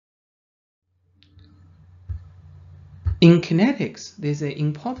In kinetics, there's an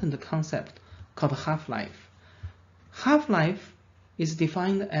important concept called half-life. Half-life is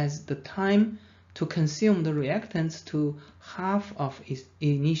defined as the time to consume the reactants to half of its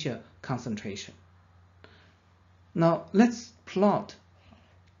initial concentration. Now let's plot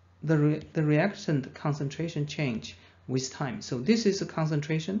the reactant concentration change with time. So this is a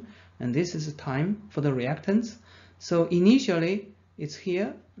concentration and this is a time for the reactants. So initially it's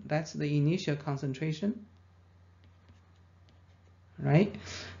here, that's the initial concentration, right?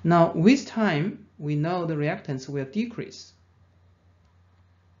 Now with time we know the reactants will decrease,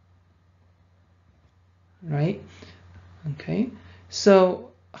 right? Okay,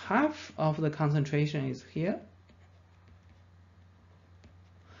 so half of the concentration is here,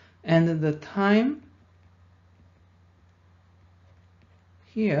 and the time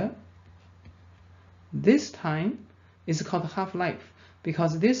here, this time is called half-life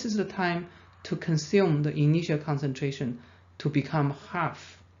because this is the time to consume the initial concentration to become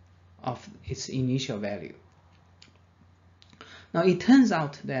half of its initial value. Now it turns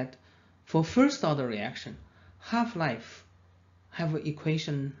out that for first order reaction, half-life have an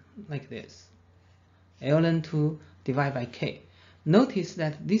equation like this: ln2 divided by k. Notice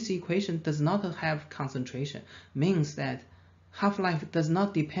that this equation does not have concentration, means that half-life does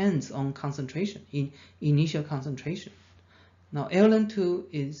not depend on concentration, in initial concentration. Now ln2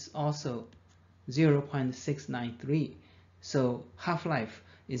 is also 0.693, so half-life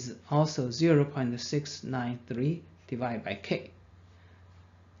is also 0.693 divided by k.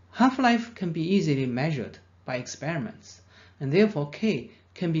 Half-life can be easily measured by experiments, and therefore k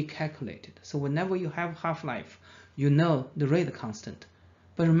can be calculated. So whenever you have half-life, you know the rate constant.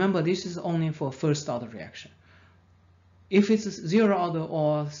 But remember, this is only for first order reaction. If it's zero order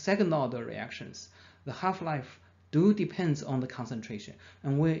or second order reactions, the half-life do depends on the concentration,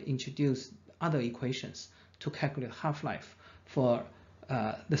 and we'll introduce other equations to calculate half-life for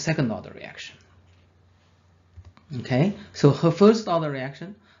the second order reaction. Okay, so her first order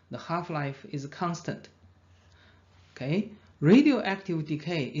reaction, the half-life is constant. Okay, radioactive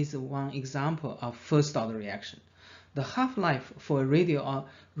decay is one example of first order reaction. The half-life for a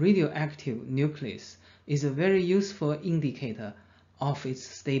radioactive nucleus is a very useful indicator of its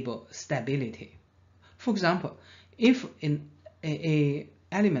stability. For example, if in a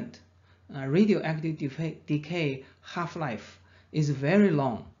element radioactive decay half-life is very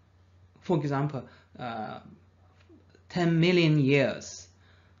long, for example 10 million years,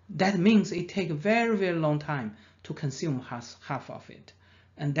 that means it takes a very long time to consume half of it,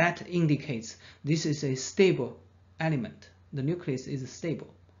 and that indicates this is a stable element. The nucleus is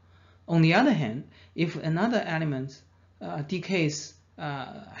stable. On the other hand, if another element decays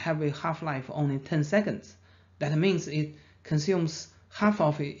have a half-life only 10 seconds, that means it consumes half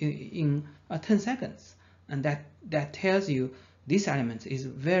of it in 10 seconds, and that tells you this element is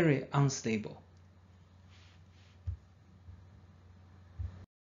very unstable.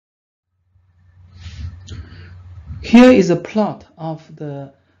 Here is a plot of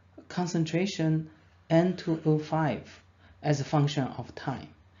the concentration N2O5 as a function of time.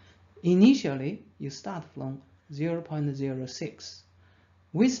 Initially, you start from 0.06.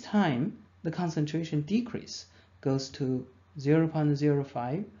 With time, the concentration decrease goes to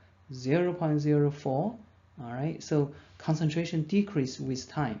 0.05, 0.04. All right, so concentration decrease with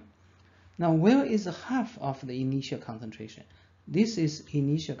time. Now, where is the half of the initial concentration? This is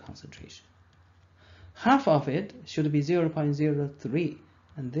initial concentration. Half of it should be 0.03,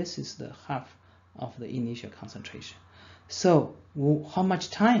 and this is the half of the initial concentration. So how much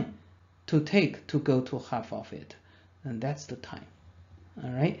time to take to go to half of it? And that's the time. All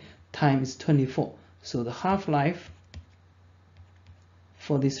right, time is 24. So the half-life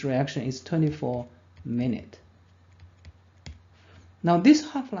for this reaction is 24 minutes. Now this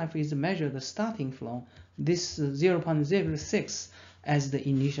half-life is measured starting from this 0.06 as the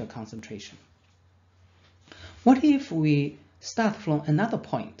initial concentration. What if we start from another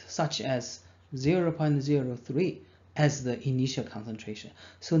point, such as 0.03 as the initial concentration?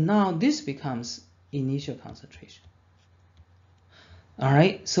 So now this becomes initial concentration. All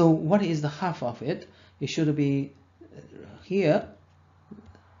right, so what is the half of it? It should be here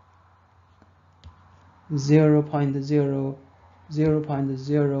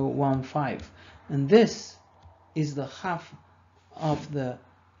 0.015, and this is the half of the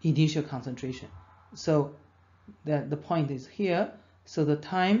initial concentration. So that the point is here. So the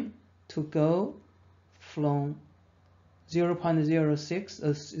time to go from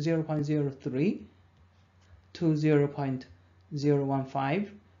 0.03 to 0.015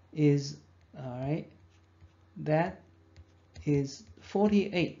 is, all right, that is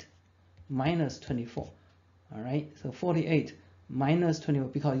 48 minus 24. All right, so 48 minus 24,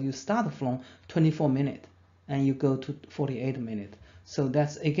 because you start from 24 minutes and you go to 48 minutes. So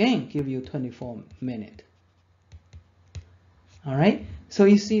that's again give you 24 minutes. All right, so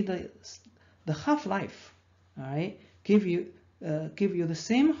you see the half-life, all right, give you the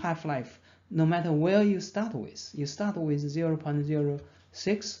same half-life no matter where you start with. You start with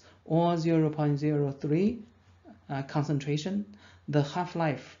 0.06 or 0.03 concentration, the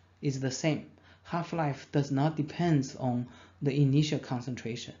half-life is the same. Half-life does not depend on the initial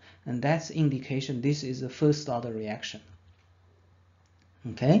concentration, and that's indication this is a first order reaction.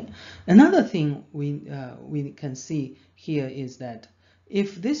 Okay, another thing we can see here is that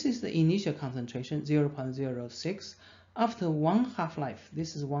if this is the initial concentration 0.06, after one half-life,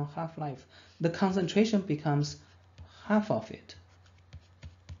 this is one half-life, the concentration becomes half of it,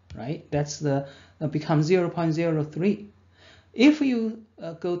 right? That's the becomes 0.03. If you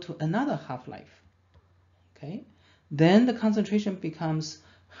go to another half-life, okay, then the concentration becomes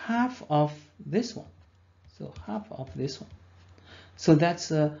half of this one, so half of this one. So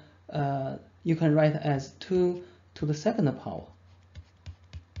that's you can write as 2 to the second power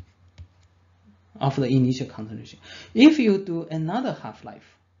of the initial concentration. If you do another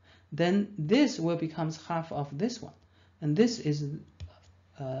half-life, then this will become half of this one, and this is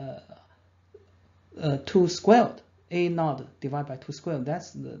 2 squared. A naught divided by 2 squared.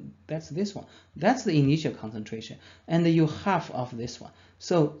 That's this one. That's the initial concentration, and you half of this one.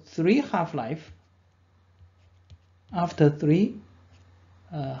 So 3 half-life. After 3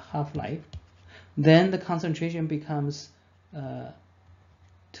 half-life, then the concentration becomes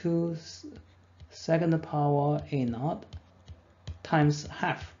 2 second power A naught times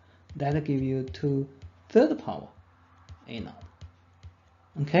half. That'll give you 2 third power A naught.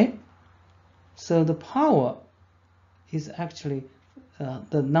 Okay, so the power is actually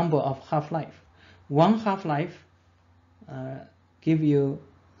the number of half-life. One half-life give you,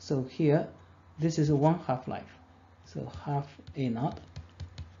 so here this is 1 half-life, so half A naught.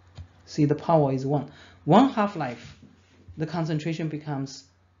 See, the power is 1. 1 half-life, the concentration becomes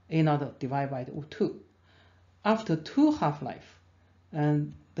A naught divided by 2. After 2 half-life,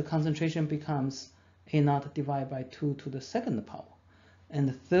 and the concentration becomes A naught divided by 2 to the second power. And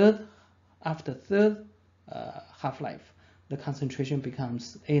the third, after third half-life, the concentration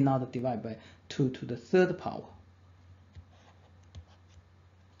becomes A naught divided by 2 to the third power.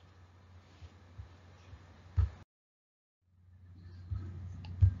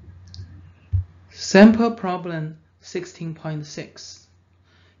 Sample problem 16.6.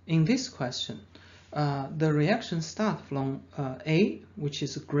 In this question, the reaction starts from A, which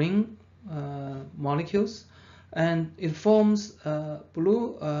is green molecules, and it forms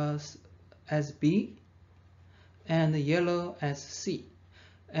blue as B and yellow as C,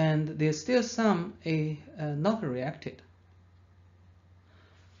 and there's still some A not reacted.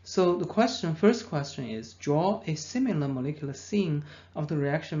 So the first question is, draw a similar molecular scene of the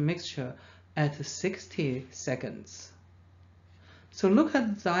reaction mixture at 60 seconds. So look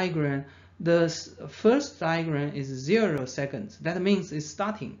at the diagram. The first diagram is 0 seconds. That means it's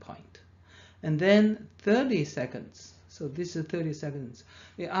starting point. And then 30 seconds. So this is 30 seconds.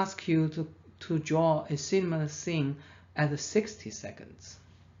 It asks you to draw a similar scene at 60 seconds.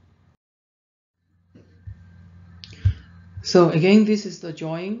 So again, this is the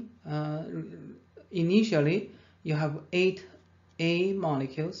drawing. Initially, you have 8 A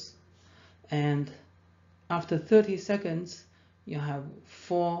molecules, and after 30 seconds, you have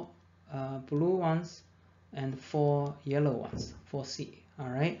 4 blue ones and 4 yellow ones, 4C. All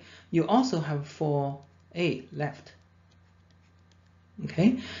right. You also have 4A left.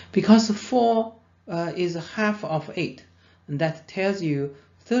 Okay, because 4 is half of 8, and that tells you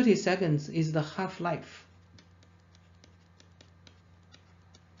 30 seconds is the half-life.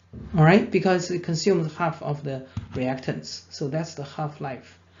 All right, because it consumes half of the reactants, so that's the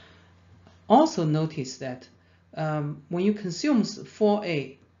half-life. Also notice that when you consume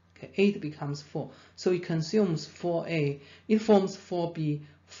 4A, okay, 8 becomes 4, so it consumes 4A, it forms 4B,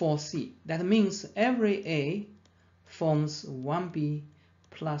 4C. That means every A forms 1B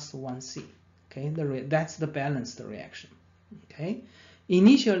plus 1C. Okay, that's the balanced reaction. Okay,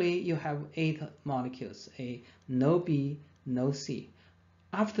 initially you have 8 molecules, A, no B, no C.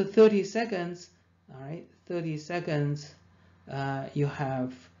 After 30 seconds, all right, 30 seconds, you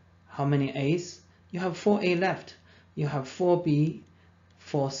have how many A's? You have 4A left. You have 4B,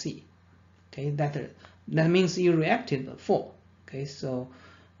 4C. Okay, that means you reacted 4. Okay, so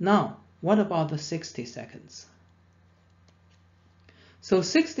now what about the 60 seconds? So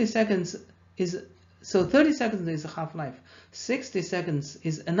 60 seconds is, so 30 seconds is a half-life. 60 seconds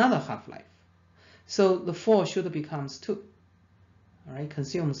is another half-life. So the 4 should becomes 2. All right,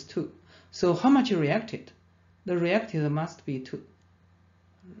 consumes 2. So how much reacted? The reacted must be 2.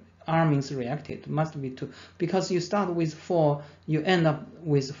 R means reacted, must be 2. Because you start with 4, you end up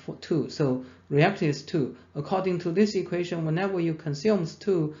with 2. So reacted is 2. According to this equation, whenever you consume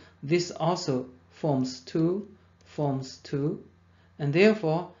 2, this also forms 2, and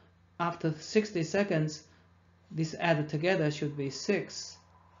therefore, after 60 seconds, this added together should be 6.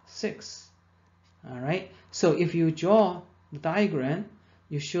 All right. So if you draw the diagram,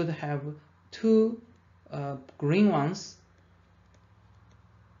 you should have 2 green ones,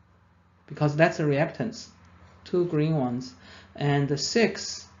 because that's a reactance. 2 green ones, and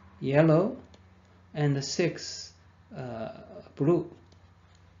 6 yellow, and 6 blue.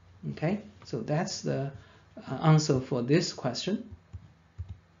 Okay, so that's the answer for this question.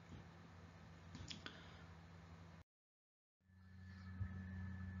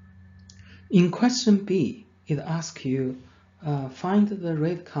 In question B, it asks you find the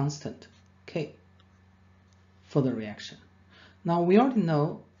rate constant K for the reaction. Now we already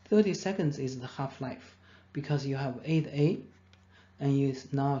know 30 seconds is the half-life because you have 8A,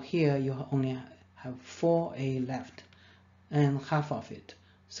 and now here you only have 4A left and half of it,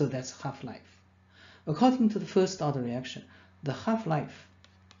 so that's half-life. According to the first order reaction, the half-life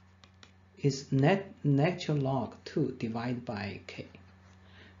is natural log 2 divided by K.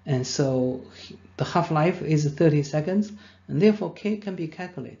 And so the half-life is 30 seconds, and therefore K can be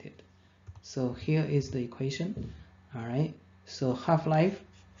calculated. So here is the equation. All right, so half-life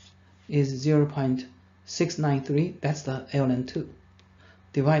is 0.693, that's the ln2,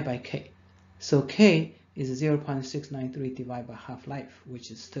 divided by K. So K is 0.693 divided by half-life, which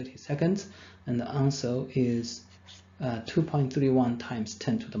is 30 seconds, and the answer is 2.31 times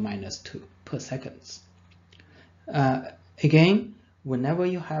 10 to the minus 2 per seconds. Again, whenever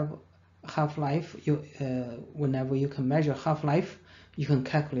you have half-life, whenever you can measure half-life, you can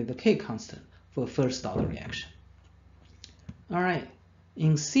calculate the K constant for first order reaction. All right,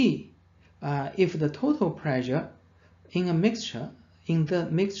 in C, if the total pressure in the mixture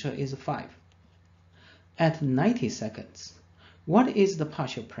is 5 at 90 seconds, what is the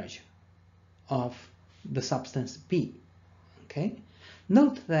partial pressure of the substance B? Okay,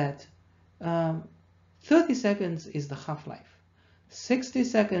 note that 30 seconds is the half-life, 60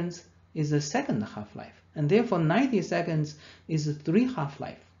 seconds is the second half-life, and therefore 90 seconds is 3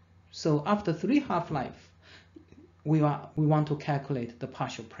 half-life. So after 3 half-life, we want to calculate the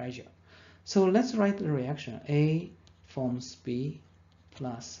partial pressure. So let's write the reaction. A forms B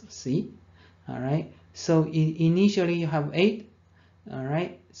plus C. All right. So initially you have 8. All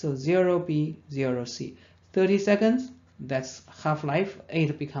right. So 0B, 0C. 30 seconds, that's half-life.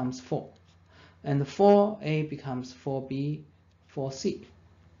 8 becomes 4. And 4A becomes 4B, 4C.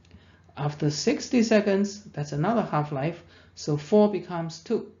 After 60 seconds, that's another half-life. So 4 becomes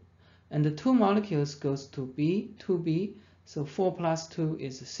 2. And the 2 molecules goes to B, 2B. So 4 plus 2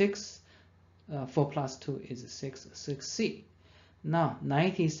 is 6. 4 plus 2 is 6, 6C. Now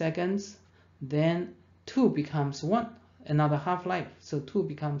 90 seconds, then 2 becomes 1, another half-life, so 2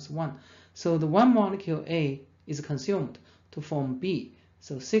 becomes 1. So the 1 molecule A is consumed to form B.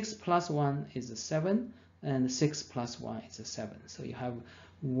 So 6 plus 1 is 7, and 6 plus 1 is 7. So you have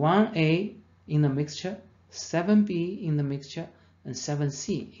 1A in the mixture, 7B in the mixture, and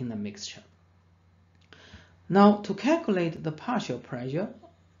 7C in the mixture. Now to calculate the partial pressure,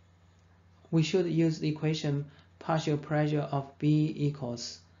 we should use the equation partial pressure of B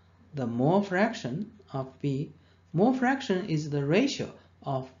equals the mole fraction of B. Mole fraction is the ratio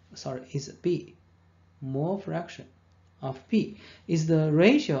of, is B. Mole fraction of B is the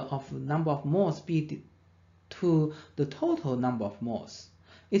ratio of number of moles B to the total number of moles.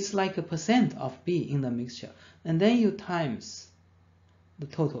 It's like a percent of B in the mixture, and then you times the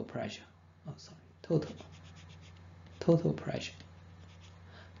total pressure. Total pressure.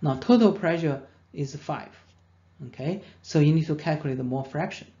 Now total pressure is 5. Okay, so you need to calculate the mole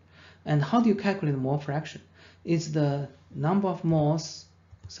fraction. And how do you calculate the mole fraction? It's the number of moles.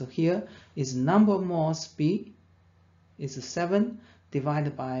 So here is number of moles B is 7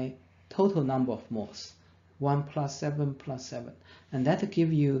 divided by total number of moles. 1 plus 7 plus 7. And that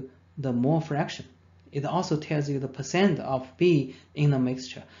gives you the mole fraction. It also tells you the percent of B in the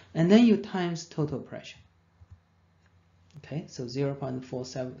mixture. And then you times total pressure. Okay, so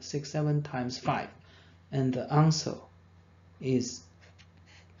 0.4767 times 5. And the answer is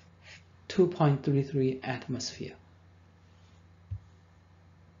 2.33 atmosphere.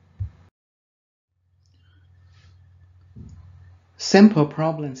 Sample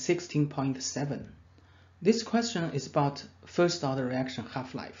problem 16.7. This question is about first order reaction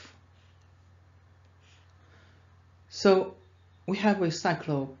half-life. So we have a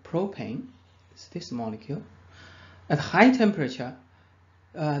cyclopropane, it's this molecule. At high temperature,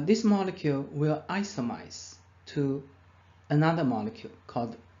 this molecule will isomize to another molecule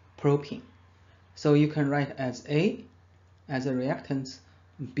called propene. So you can write as A as a reactant,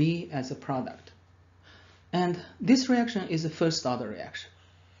 B as a product. And this reaction is a first order reaction.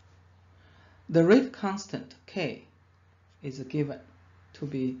 The rate constant K is given to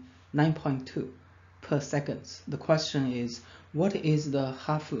be 9.2 per second. The question is, what is the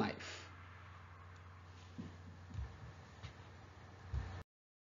half-life?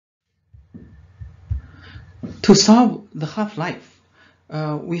 To solve the half-life,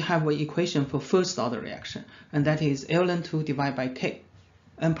 we have an equation for first order reaction, and that is ln2 divided by K.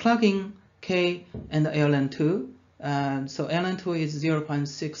 And plugging K and ln2, so ln2 is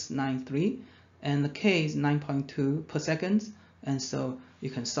 0.693, and K is 9.2 per second, and so you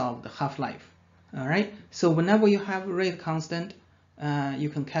can solve the half-life. All right, so whenever you have rate constant, you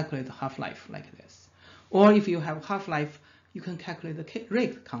can calculate the half-life like this. Or if you have half-life, you can calculate the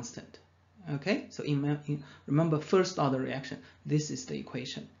rate constant. Okay, so remember first order reaction, this is the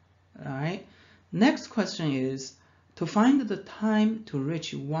equation. All right, next question is to find the time to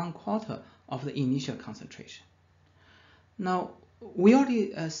reach 1/4 of the initial concentration. Now, we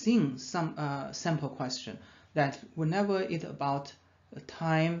already seen some sample question that whenever it's about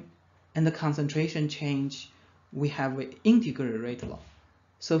time and the concentration change, we have an integral rate law.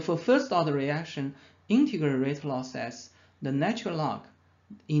 So for first order reaction, integral rate law says the natural log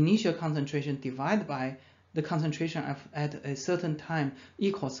initial concentration divided by the concentration at a certain time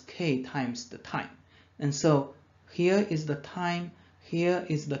equals K times the time. And so here is the time, here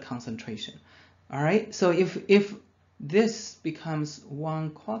is the concentration. All right, so if this becomes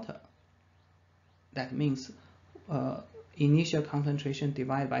 1/4, that means initial concentration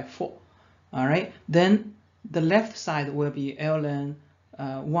divided by 4. All right, then the left side will be ln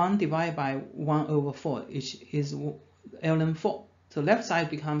 1 divided by 1/4, which is ln 4. So left side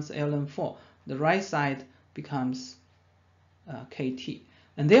becomes ln 4, the right side becomes kt.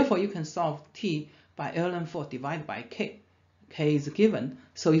 And therefore you can solve t by ln 4 divided by k. K is given,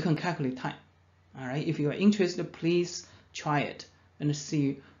 so you can calculate time. All right, if you are interested, please try it and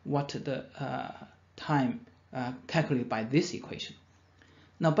see what the time calculated by this equation.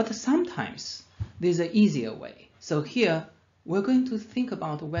 Now, but sometimes there's an easier way. So here we're going to think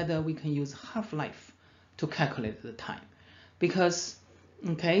about whether we can use half-life to calculate the time. Because,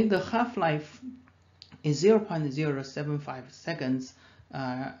 okay, the half-life is 0.075 seconds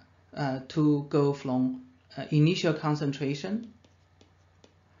to go from initial concentration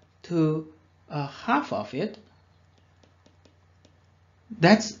to half of it.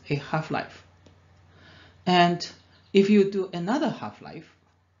 That's a half-life. And if you do another half-life,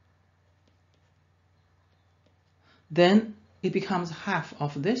 then it becomes half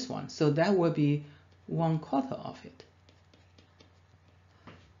of this one. So that will be 1/4 of it.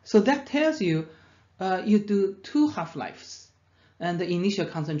 So that tells you you do 2 half-lives and the initial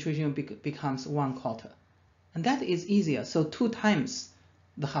concentration becomes 1/4. And that is easier. So 2 times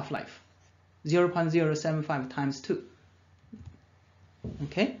the half-life, 0.075 times 2.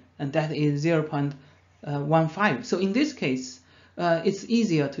 Okay, and that is 0.15. So in this case, it's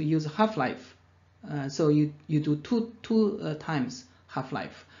easier to use half-life. So you do two times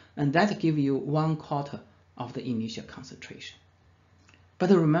half-life, and that gives you 1/4 of the initial concentration. But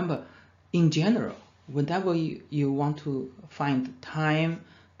remember, in general, whenever you want to find time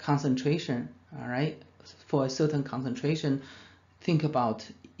concentration, all right, for a certain concentration, think about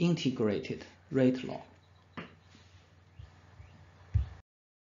integrated rate law.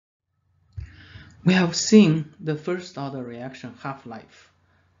 We have seen the first order reaction half-life,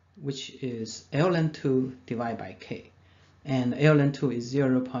 which is ln2 divided by k, and ln2 is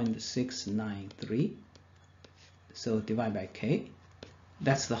 0.693, so divided by k.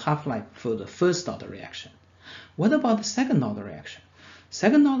 That's the half-life for the first order reaction. What about the second order reaction?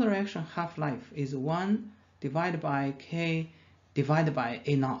 Second order reaction half-life is 1 divided by k divided by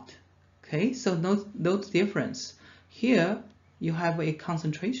a0. Okay, so note difference. Here you have a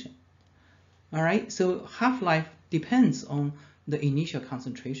concentration. All right, so half-life depends on the initial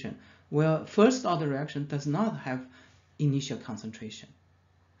concentration, where first order reaction does not have initial concentration.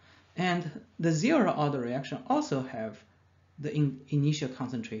 And the zero order reaction also have the initial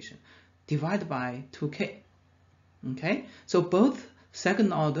concentration divided by 2k. Okay, so both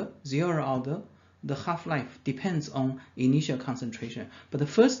second order, zero order, the half-life depends on initial concentration, but the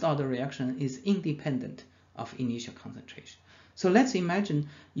first order reaction is independent of initial concentration. So let's imagine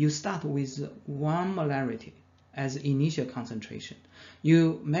you start with 1 molarity as initial concentration.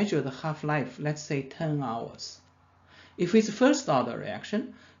 You measure the half-life, let's say 10 hours. If it's first order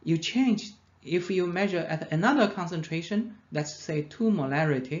reaction, you change. If you measure at another concentration, let's say 2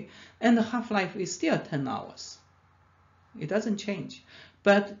 molarity, and the half-life is still 10 hours. It doesn't change.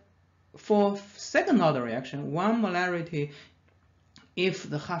 But for second order reaction, 1 molarity, if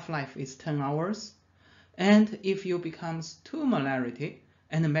the half-life is 10 hours, and if you becomes 2 molarity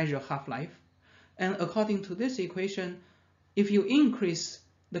and measure half-life, and according to this equation, if you increase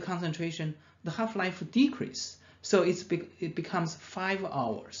the concentration, the half-life decrease. So it becomes 5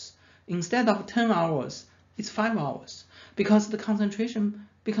 hours. Instead of 10 hours, it's 5 hours because the concentration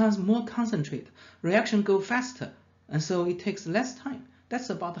becomes more concentrated. Reaction go faster, and so it takes less time. That's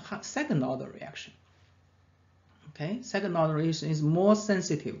about the second order reaction. Okay, second order reaction is more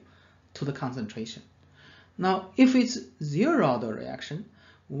sensitive to the concentration. Now, if it's zero order reaction,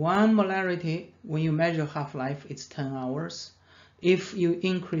 1 molarity, when you measure half-life, it's 10 hours. If you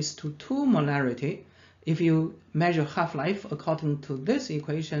increase to 2 molarity, if you measure half-life according to this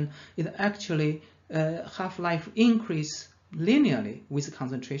equation, it actually half-life increase linearly with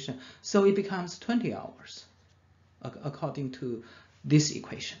concentration, so it becomes 20 hours according to this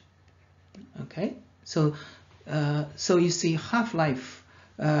equation. Okay, so you see half-life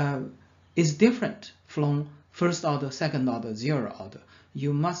is different from first order, second order, zero order.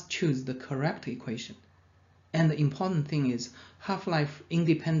 You must choose the correct equation. And the important thing is half-life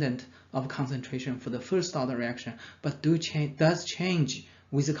independent of concentration for the first order reaction, but does change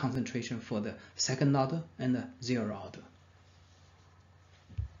with the concentration for the second order and the zero order.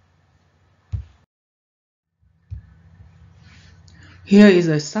 Here is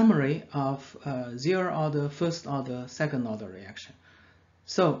a summary of zero order, first order, second order reaction.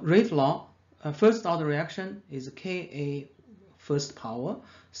 So rate law, first order reaction is Ka first power,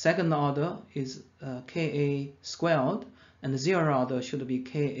 second order is Ka squared, and the zero order should be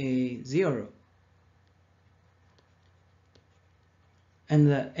Ka0.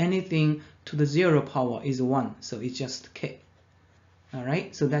 And anything to the zero power is 1, so it's just K. All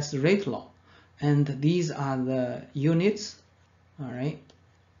right, so that's the rate law. And these are the units, all right.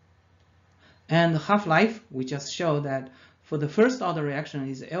 And half-life, we just showed that for the first order reaction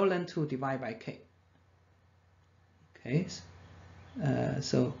is ln 2 divided by K. Okay,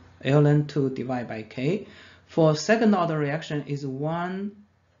 so ln 2 divided by K. For second order reaction is 1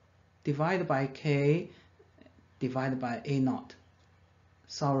 divided by K divided by A0.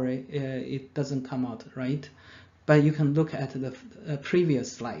 Sorry, it doesn't come out right, but you can look at the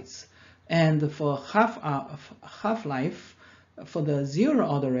previous slides. And for half-life, for the zero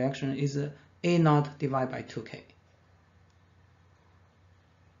order reaction is A0 divided by 2K.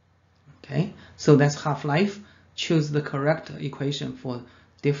 Okay, so that's half-life. Choose the correct equation for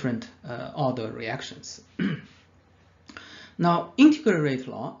different order reactions. Now, integral rate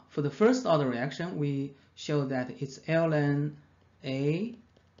law, for the first order reaction, we show that it's ln A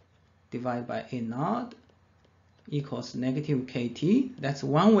divided by A0 equals negative KT. That's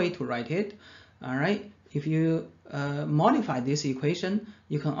one way to write it. All right, if you modify this equation,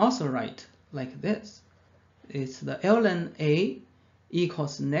 you can also write like this. It's the ln A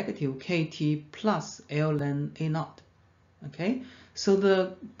equals negative KT plus ln A0. Okay, so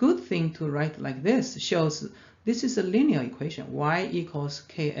the good thing to write like this shows this is a linear equation, y equals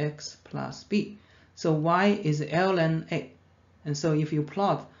kx plus b. So y is ln A, and so if you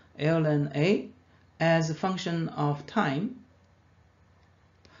plot ln A as a function of time,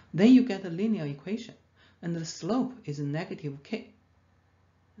 then you get a linear equation, and the slope is negative k.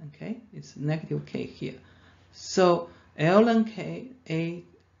 Okay, it's negative k here. So ln k A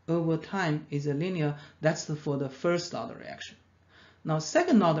over time is a linear. That's for the first order reaction. Now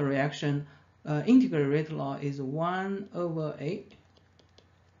second order reaction, integral rate law is 1 over A,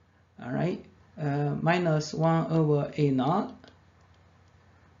 all right, minus 1 over A0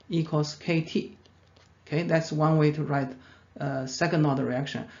 equals KT. Okay, that's one way to write second order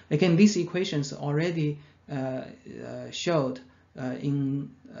reaction. Again, these equations already showed in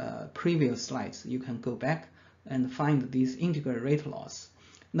previous slides. You can go back and find these integral rate laws.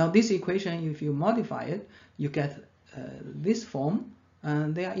 Now this equation, if you modify it, you get this form,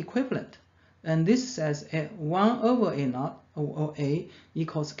 and they are equivalent. And this says 1 over A0 or A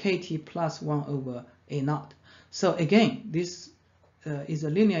equals KT plus 1 over A0. So again, this is a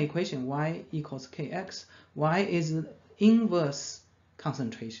linear equation, y equals kx. Y is inverse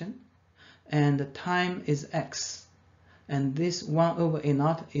concentration, and the time is x. And this 1 over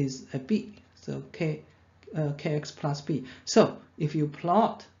A0 is a b, so kx plus b. So if you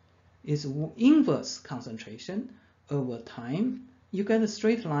plot is inverse concentration over time, you get a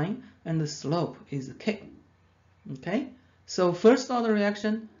straight line, and the slope is k. Okay, so first order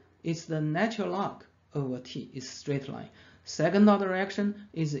reaction is the natural log over T is straight line. Second order reaction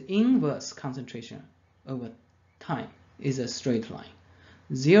is inverse concentration over time is a straight line.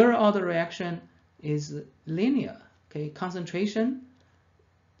 Zero order reaction is linear. Okay, concentration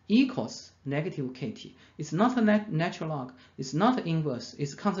equals negative kT. It's not a natural log. It's not inverse.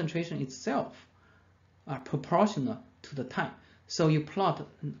 Its concentration itself are proportional to the time. So you plot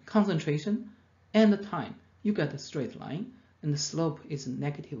concentration and the time, you get a straight line, and the slope is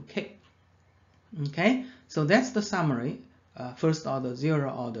negative k. Okay, so that's the summary. First order,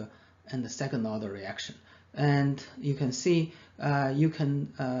 zero order, and the second order reaction. And you can see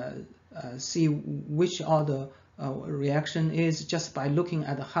see which order reaction is just by looking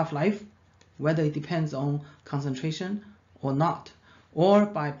at the half-life, whether it depends on concentration or not, or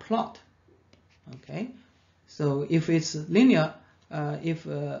by plot. Okay, so if it's linear, if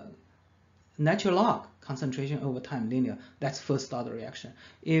natural log concentration over time linear, that's first order reaction.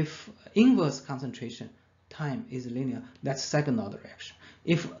 If inverse concentration time is linear, that's second order reaction.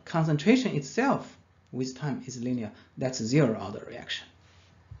 If concentration itself with time is linear, that's zero order reaction.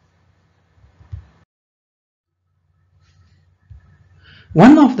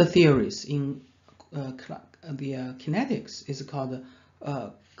 One of the theories in the kinetics is called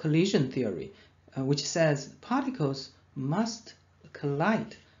collision theory, which says particles must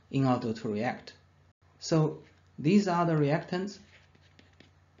collide in order to react. So these are the reactants,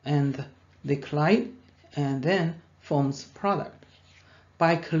 and they collide and then forms product.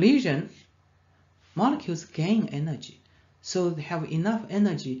 By collision, molecules gain energy, so they have enough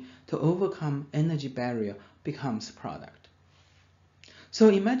energy to overcome energy barrier, becomes product. So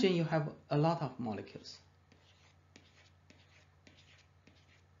imagine you have a lot of molecules.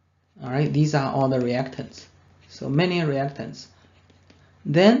 All right, these are all the reactants. So many reactants.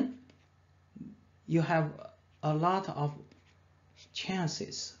 Then you have a lot of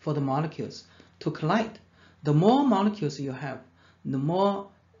chances for the molecules to collide. The more molecules you have, the more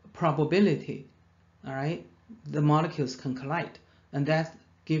probability, all right, the molecules can collide, and that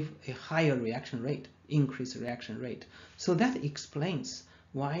gives a higher reaction rate, increased reaction rate. So that explains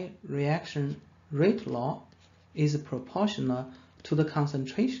why reaction rate law is proportional to the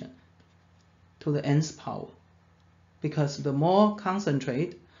concentration, to the nth power. Because the more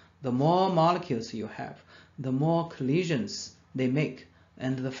concentrate, the more molecules you have, the more collisions they make,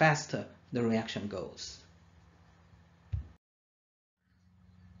 and the faster the reaction goes.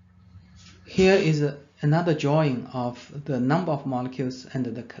 Here is another drawing of the number of molecules and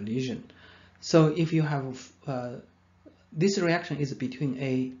the collision. So if you have this reaction is between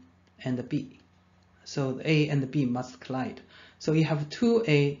A and B, so A and B must collide. So you have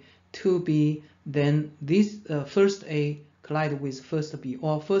 2A, 2B, then this first A collide with first B,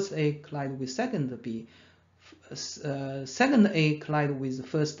 or first A collide with second B, second A collide with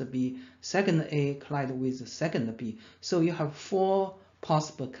first B, second A collide with second B. So you have 4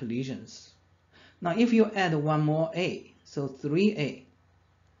 possible collisions. Now if you add one more A, so 3A,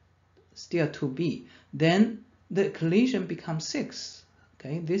 still 2B, then the collision becomes 6.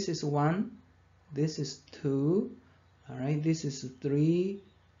 Okay, this is 1, this is 2, all right, this is 3,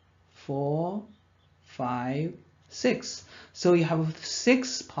 4, 5, 6. So you have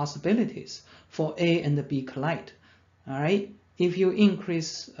 6 possibilities for A and B collide. All right, if you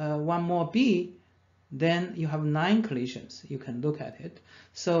increase one more B, then you have 9 collisions. You can look at it.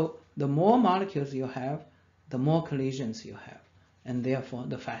 So the more molecules you have, the more collisions you have, and therefore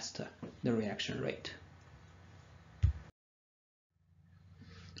the faster the reaction rate.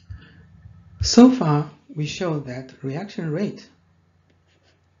 So far, we showed that reaction rate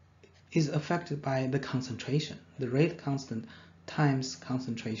is affected by the concentration, the rate constant times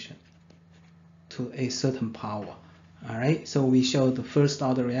concentration to a certain power. All right, so we showed the first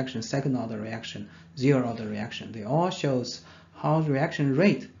order reaction, second order reaction, zero order reaction. They all shows how the reaction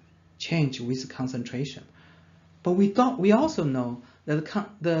rate change with concentration. But we also know that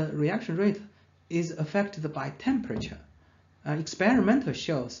the reaction rate is affected by temperature. Experimental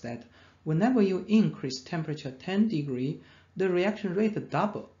shows that whenever you increase temperature 10 degrees, the reaction rate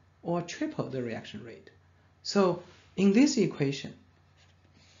double or triple the reaction rate. So in this equation,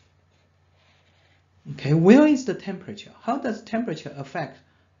 okay, where is the temperature? How does temperature affect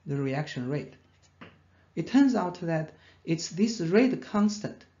the reaction rate? It turns out that it's this rate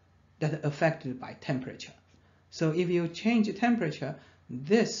constant that affected by temperature. So if you change temperature,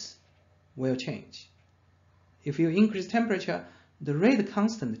 this will change. If you increase temperature, the rate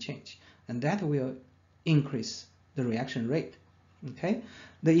constant change, and that will increase the reaction rate. Okay,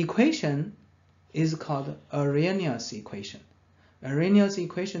 the equation is called Arrhenius equation. Arrhenius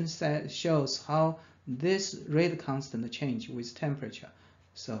equation shows how this rate constant change with temperature.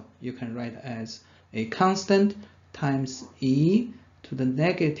 So you can write as a constant times e to the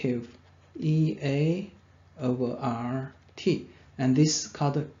negative EA over RT. And this is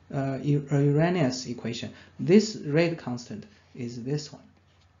called Arrhenius equation. This rate constant is this one.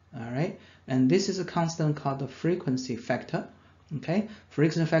 All right, and this is a constant called the frequency factor. Okay,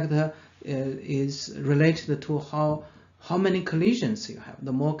 frequency factor is related to how many collisions you have.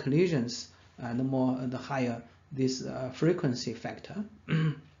 The more collisions, the higher this frequency factor.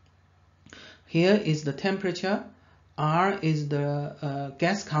 Here is the temperature. R is the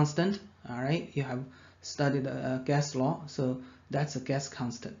gas constant. All right, you have studied gas law, so that's a gas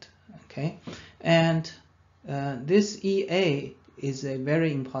constant. Okay, and this EA is a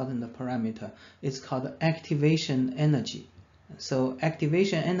very important parameter. It's called activation energy. So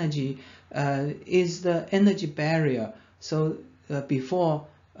activation energy is the energy barrier. So before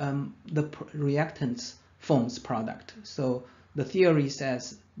the reactants forms product. So the theory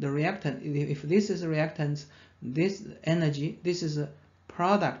says the reactant, if this is a reactants, this energy, this is a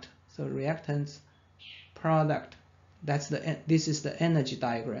product. So reactants, product. This is the energy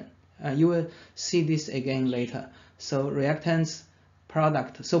diagram. You will see this again later. So reactants,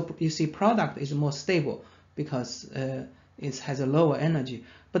 product. So you see product is more stable because it has a lower energy.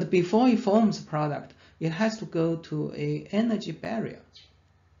 But before it forms product, it has to go to a energy barrier.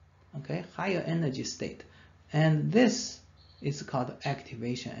 Okay, higher energy state. And this is called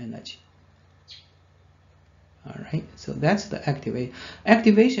activation energy. All right, so that's the activation.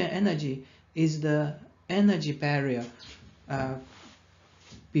 Activation energy is the energy barrier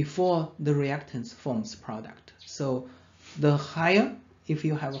before the reactants forms product. So the higher, if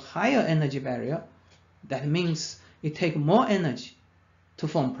you have a higher energy barrier, that means it takes more energy to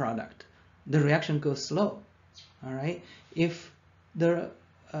form product. The reaction goes slow. All right. If the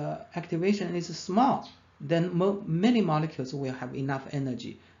activation is small, then many molecules will have enough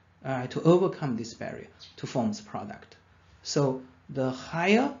energy to overcome this barrier to form product. So the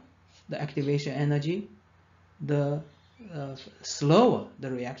higher the activation energy, the slower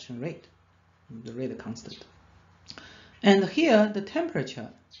the reaction rate, the rate constant. And here the temperature.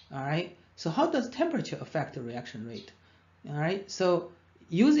 All right. So how does temperature affect the reaction rate? All right. So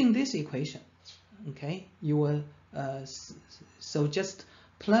using this equation, okay, you will so just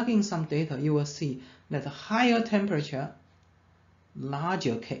plug in some data, you will see that higher temperature,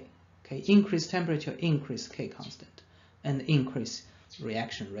 larger K. Okay, increased temperature, increase K constant, and increase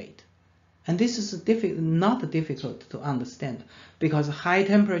reaction rate. And this is not difficult to understand because high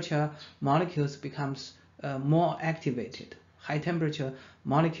temperature molecules becomes more activated. High temperature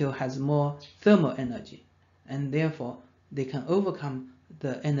molecule has more thermal energy, and therefore they can overcome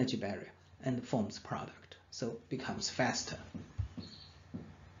the energy barrier and forms product, so becomes faster.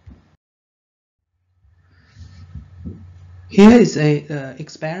 Here is a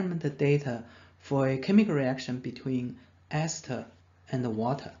experimental data for a chemical reaction between ester and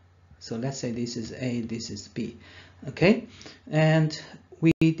water. So let's say this is A, this is B. Okay, and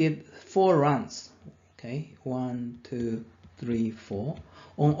we did 4 runs. Okay, 1, 2, 3, 4.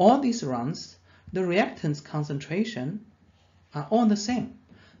 On all these runs, the reactants concentration are all the same,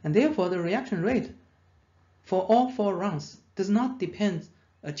 and therefore the reaction rate for all 4 runs does not depend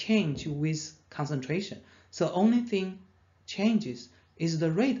a change with concentration. So only thing changes is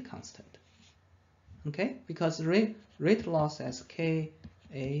the rate constant. Okay, because rate loss as K,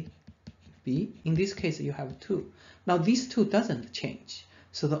 A, B. In this case, you have 2. Now these 2 doesn't change,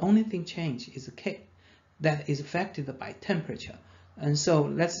 so the only thing change is K. That is affected by temperature. And so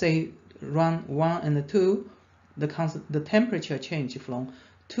let's say run 1 and 2, the temperature change from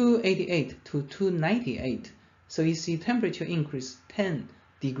 288 to 298. So you see temperature increase 10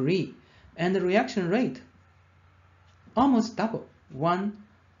 degree, and the reaction rate almost double. 1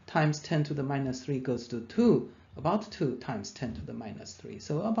 times 10 to the minus 3 goes to 2, about 2 times 10 to the minus 3.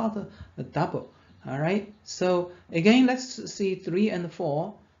 So about a double. All right. So again, let's see 3 and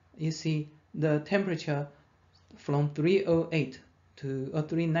 4. You see the temperature from 308 to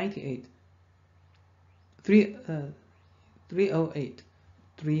 398, 308,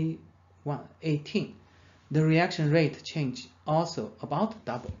 318. The reaction rate change also about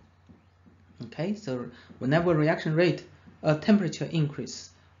double. Okay, so whenever reaction rate, temperature increase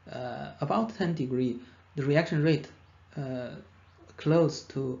about 10 degree, the reaction rate close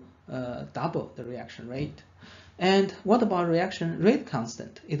to double the reaction rate. And what about reaction rate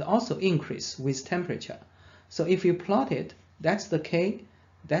constant? It also increase with temperature. So if you plot it, that's the K,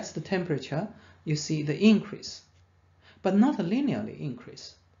 that's the temperature, you see the increase, but not a linearly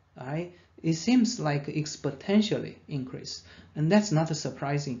increase. Right? It seems like exponentially increase, and that's not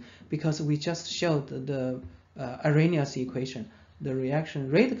surprising because we just showed the Arrhenius equation. The reaction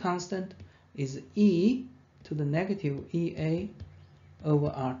rate constant is E to the negative EA over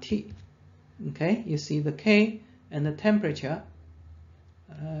RT. Okay, you see the K and the temperature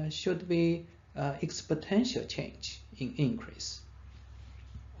should be exponential change in increase.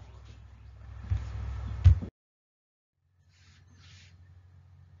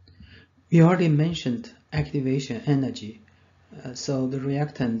 We already mentioned activation energy. So the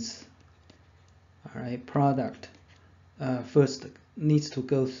reactants, all right, product first needs to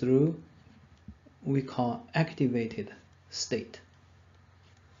go through we call activated state.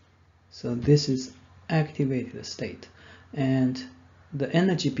 So this is activated state, and the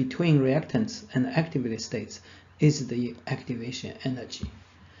energy between reactants and activated states is the activation energy.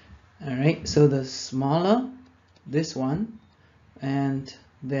 All right, so the smaller this one, and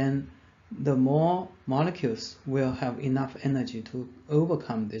then the more molecules will have enough energy to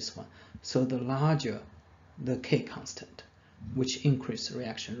overcome this one. So the larger the K constant, which increase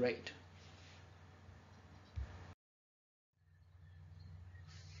reaction rate.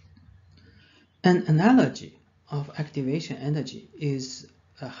 An analogy of activation energy is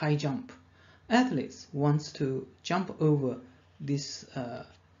a high jump. Athletes want to jump over this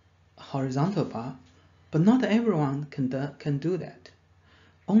horizontal bar, but not everyone can do that.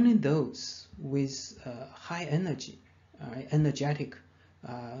 Only those with high energy, energetic,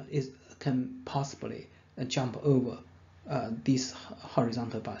 can possibly jump over this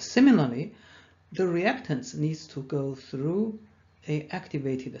horizontal bar. Similarly, the reactants needs to go through a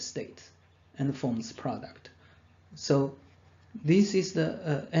activated state and forms product. So this is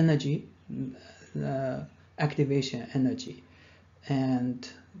the energy, activation energy, and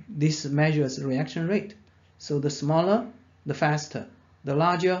this measures reaction rate. So the smaller, the faster, the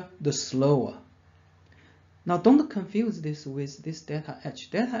larger, the slower. Now don't confuse this with this delta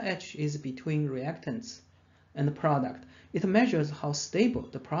H. Delta H is between reactants and the product. It measures how stable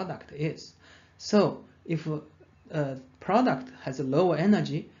the product is. So if a product has a lower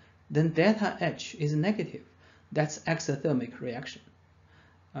energy, then delta H is negative. That's exothermic reaction.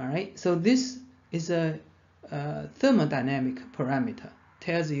 All right, so this is a thermodynamic parameter,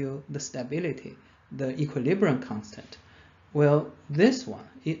 tells you the stability, the equilibrium constant. Well, this one,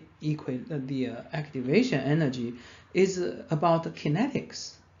 the activation energy, is about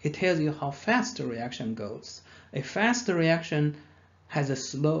kinetics. It tells you how fast the reaction goes. A fast reaction has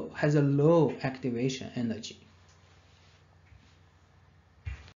a low activation energy.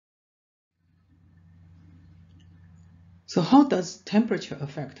 So how does temperature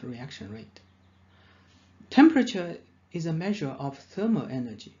affect reaction rate? Temperature is a measure of thermal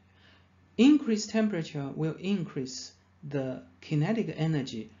energy. Increased temperature will increase the kinetic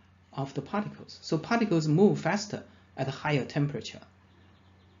energy of the particles. So particles move faster at a higher temperature.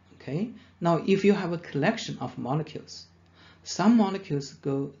 Okay. Now, if you have a collection of molecules, some molecules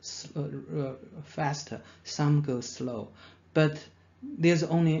go faster, some go slow, but there's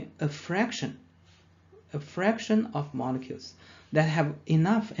only a fraction of molecules that have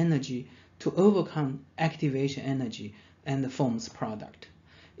enough energy to overcome activation energy and forms product.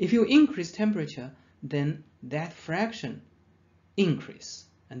 If you increase temperature, then that fraction increase,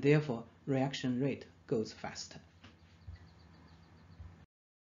 and therefore reaction rate goes faster.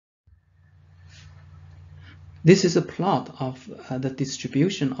 This is a plot of the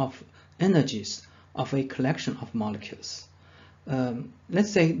distribution of energies of a collection of molecules.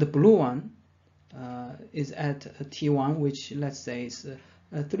 Let's say the blue one is at T1, which let's say is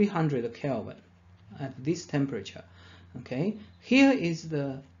 300 Kelvin at this temperature. Okay, here is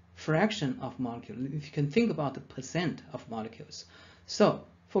the fraction of molecules. If you can think about the percent of molecules. So,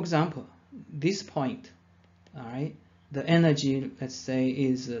 for example, this point, all right, the energy, let's say,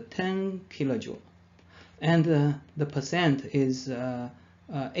 is 10 kilojoule, and the percent is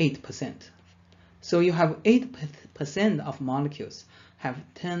 8%. So you have 8% of molecules have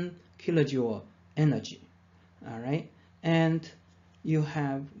 10 kilojoule energy, all right, and you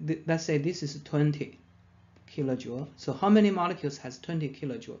have, let's say this is 20 kilojoule. So how many molecules has 20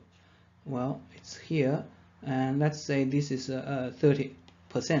 kilojoule? Well, it's here, and let's say this is 30%.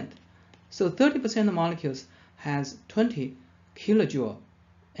 So 30% of molecules has 20 kilojoule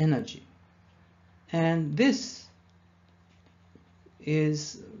energy, and this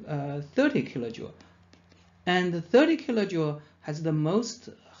is 30 kilojoule, and the 30 kilojoule has the most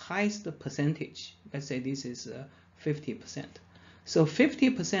highest percentage. Let's say this is 50%. So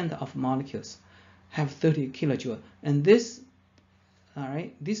 50% of molecules have 30 kilojoule, and this, all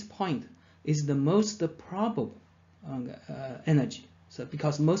right, this point is the most probable energy. So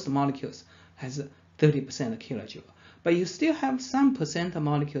because most molecules has 30% kilojoule, but you still have some percent of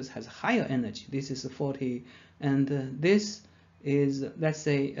molecules has higher energy. This is 40, and this is, let's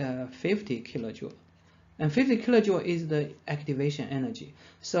say, 50 kilojoule. And 50 kilojoule is the activation energy.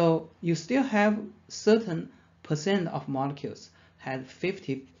 So you still have certain percent of molecules had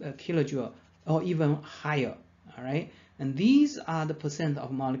 50 kilojoule or even higher, all right? And these are the percent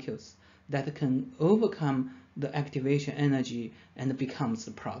of molecules that can overcome the activation energy and becomes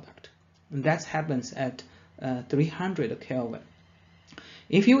the product. And that happens at 300 Kelvin.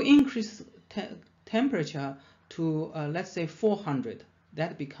 If you increase temperature to, let's say, 400,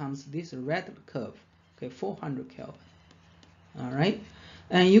 that becomes this red curve, okay, 400 Kelvin. All right,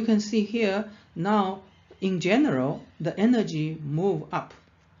 and you can see here now, in general, the energy move up.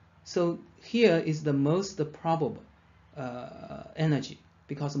 So here is the most probable energy,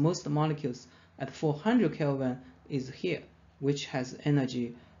 because most molecules at 400 Kelvin is here, which has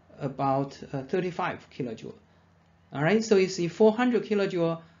energy about 35 kilojoule. All right, so you see 400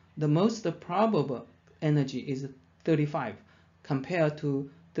 kilojoule, the most probable energy is 35, compared to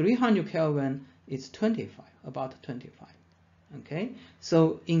 300 Kelvin is 25, about 25. Okay,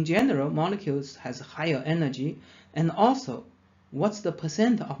 so in general, molecules has higher energy, and also, what's the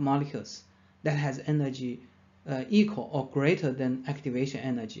percent of molecules that has energy equal or greater than activation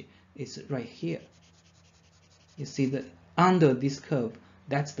energy is right here. You see that under this curve,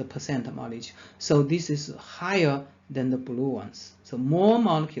 that's the percent of molecule. So this is higher than the blue ones. So more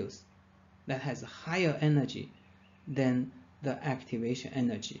molecules that has higher energy than the activation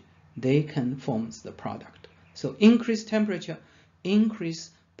energy, they can form the product. So increase temperature,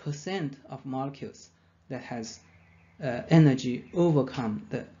 increase percent of molecules that has energy overcome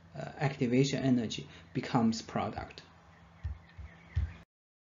the activation energy becomes product.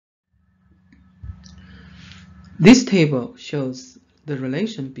 This table shows the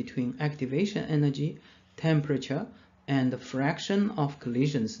relation between activation energy, temperature, and the fraction of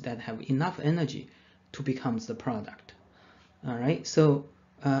collisions that have enough energy to become the product. All right, so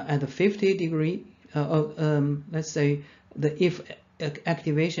at 50 degree, let's say if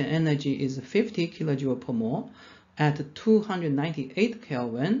activation energy is 50 kilojoule per mole, at 298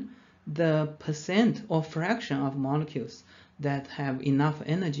 Kelvin, the percent or fraction of molecules that have enough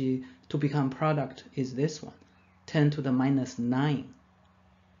energy to become product is this one, 10 to the minus 9.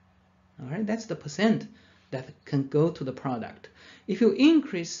 All right, that's the percent that can go to the product. If you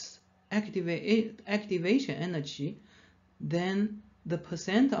increase activation energy, then the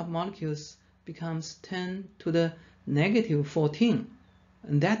percent of molecules becomes 10 to the negative 14,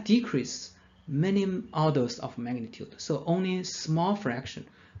 and that decreases many orders of magnitude. So only small fraction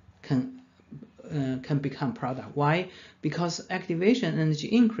can become product. Why? Because activation energy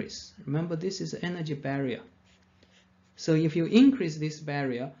increase. Remember, this is energy barrier. So if you increase this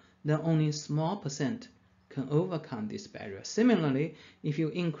barrier, then only small percent can overcome this barrier. Similarly, if you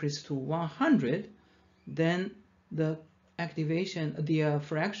increase to 100, then the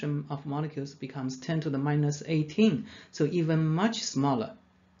fraction of molecules becomes 10 to the minus 18. So even much smaller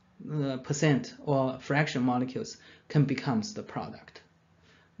percent or fraction molecules can become the product.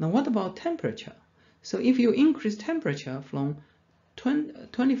 Now what about temperature? So if you increase temperature from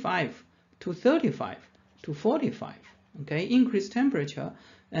 25 to 35 to 45, okay, increase temperature,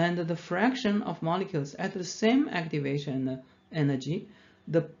 and the fraction of molecules at the same activation energy,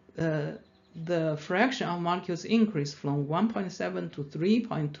 the fraction of molecules increase from 1.7 to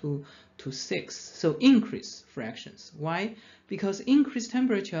 3.2 to 6. So increase fractions. Why? Because increased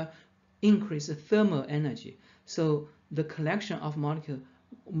temperature increase thermal energy. So the collection of molecules,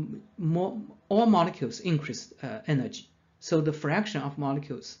 all molecules increase energy. So the fraction of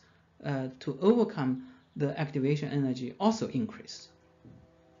molecules to overcome the activation energy also increase.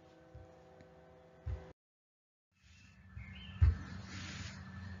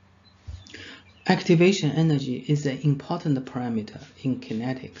 Activation energy is an important parameter in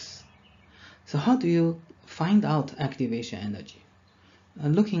kinetics. So how do you find out activation energy?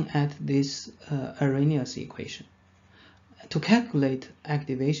 Looking at this Arrhenius equation. To calculate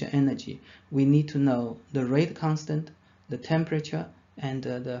activation energy, we need to know the rate constant, the temperature, and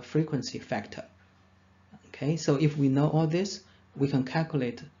the frequency factor. Okay, so if we know all this, we can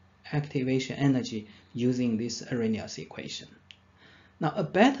calculate activation energy using this Arrhenius equation. Now, a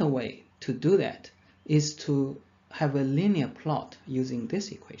better way to do that is to have a linear plot using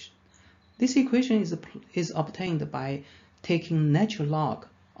this equation. This equation is obtained by taking natural log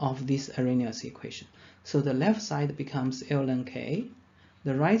of this Arrhenius equation. So the left side becomes ln k,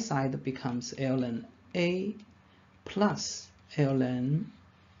 the right side becomes ln a plus ln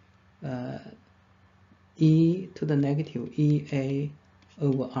e to the negative ea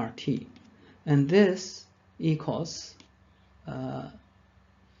over rt. And this equals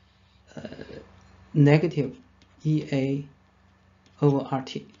negative ea over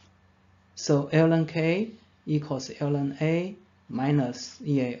RT. So ln K equals ln A minus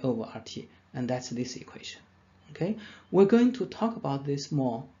EA over RT, and that's this equation. Okay, we're going to talk about this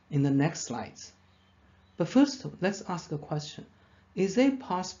more in the next slides. But first, let's ask a question. Is it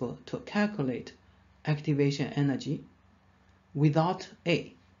possible to calculate activation energy without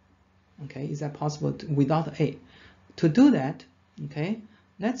A? Okay, is that possible without A? To do that, okay,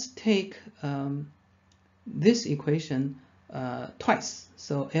 let's take this equation twice.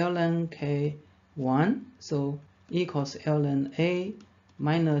 So ln K1 so equals ln A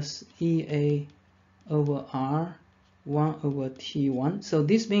minus EA over R 1 over T1. So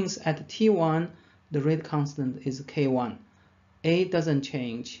this means at T1 the rate constant is K1. A doesn't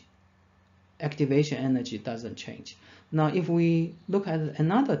change, activation energy doesn't change. Now if we look at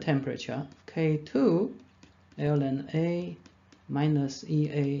another temperature, K2 ln A minus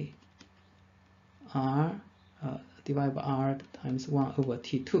EA R divided by R times 1 over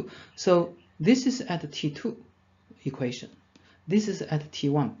T2. So this is at T2 equation. This is at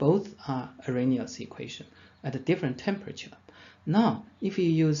T1. Both are Arrhenius equation at a different temperature. Now, if you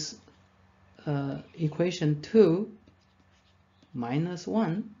use equation 2 minus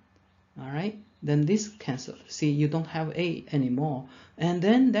 1, all right, then this cancels. See, you don't have A anymore. And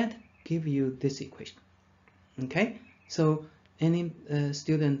then that gives you this equation. Okay, so any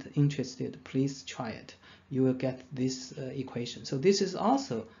student interested, please try it. You will get this equation. So this is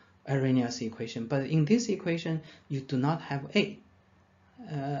also Arrhenius equation, but in this equation you do not have A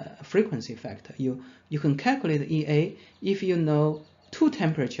frequency factor. You can calculate EA if you know two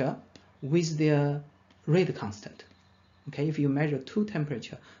temperature with their rate constant. Okay, if you measure two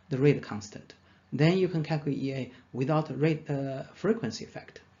temperature, the rate constant, then you can calculate EA without rate frequency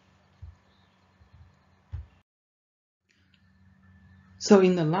factor. So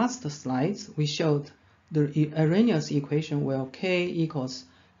in the last slides, we showed the Arrhenius equation where K equals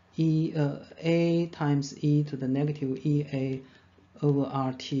A times E to the negative EA over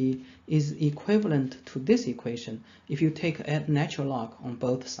RT is equivalent to this equation if you take a natural log on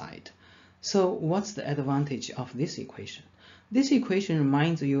both sides. So what's the advantage of this equation? This equation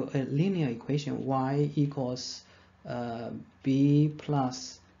reminds you a linear equation y equals b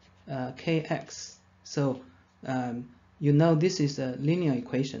plus kx. So you know this is a linear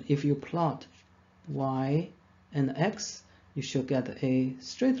equation. If you plot y and x, you should get a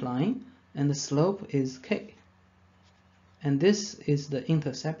straight line, and the slope is k. And this is the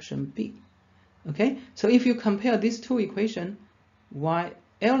intersection b. Okay, so if you compare these two equations, y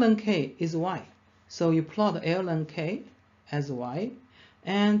ln k is y. So you plot ln k as y,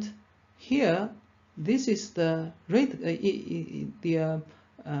 and here this is the rate,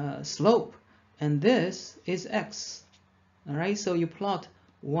 slope, and this is x. All right, so you plot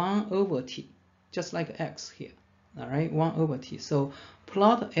 1 over t, just like x here. All right, 1 over t. So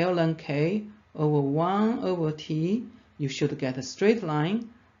plot ln k over 1 over t. You should get a straight line,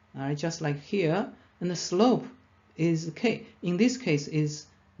 all right, just like here, and the slope is k. In this case, is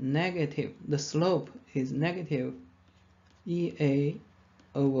negative. The slope is negative EA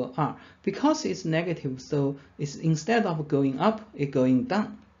over R. Because it's negative, so it's instead of going up, it's going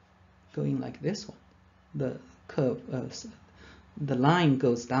down, going like this one. The curve, the line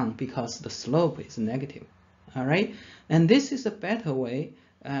goes down because the slope is negative. All right, and this is a better way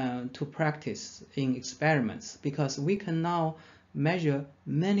to practice in experiments, because we can now measure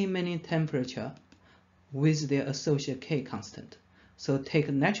many temperature with their associated k constant. So take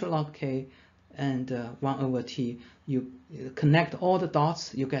natural log k and 1 over t, you connect all the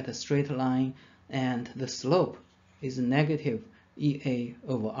dots, you get a straight line, and the slope is negative EA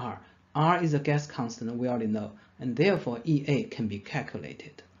over R. R is a gas constant, we already know, and therefore EA can be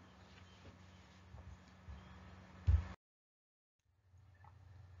calculated.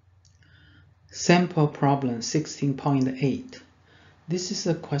 Sample problem 16.8. This is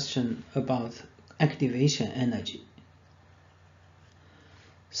a question about activation energy.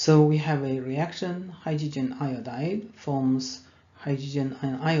 So we have a reaction, hydrogen iodide forms hydrogen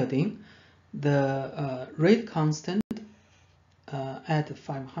and iodine. The rate constant at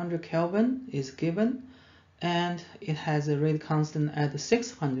 500 Kelvin is given, and it has a rate constant at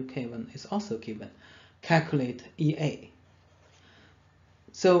 600 Kelvin is also given. Calculate EA.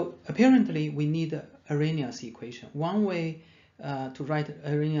 So apparently we need the Arrhenius equation. One way to write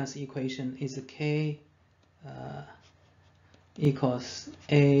Arrhenius equation is K equals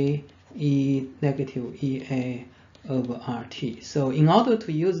A E negative EA over RT. So in order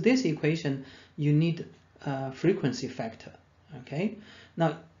to use this equation, you need a frequency factor. Okay.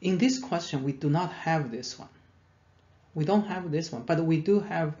 Now in this question, we do not have this one. We don't have this one, but we do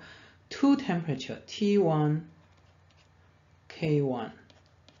have two temperature T1, K1,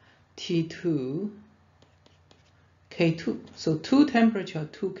 T2, K2. So 2 temperature,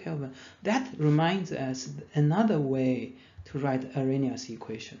 2 Kelvin. That reminds us another way to write Arrhenius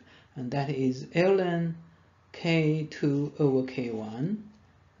equation, and that is ln K2 over K1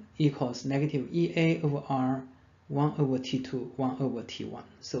 equals negative EA over R 1 over T2, 1 over T1.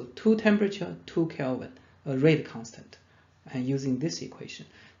 So 2 temperature, 2 Kelvin, a rate constant. And using this equation,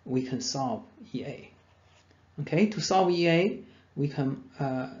 we can solve EA. Okay, to solve EA, we can,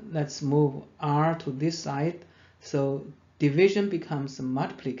 let's move R to this side. So division becomes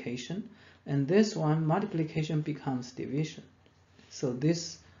multiplication, and this one, multiplication becomes division. So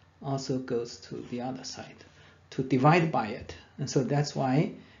this also goes to the other side, to divide by it. And so that's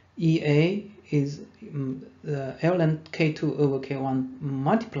why EA is ln K2 over K1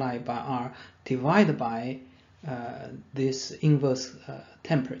 multiplied by R divided by this inverse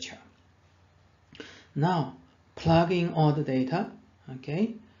temperature. Now plug in all the data,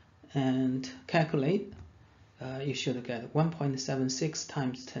 okay, and calculate. You should get 1.76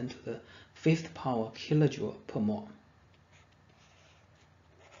 times 10 to the 5th power kilojoule per mole.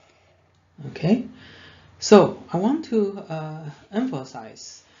 Okay, so I want to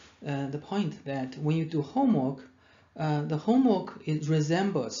emphasize the point that when you do homework, the homework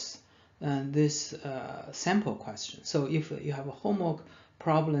resembles this sample question. So if you have a homework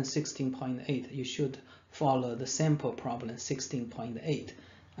problem 16.8, you should follow the sample problem 16.8.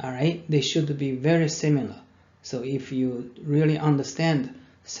 All right, they should be very similar. So if you really understand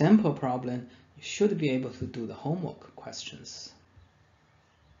sample problem, you should be able to do the homework questions.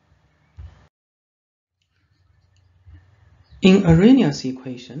 In Arrhenius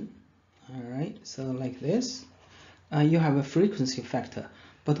equation, all right, so like this, you have a frequency factor.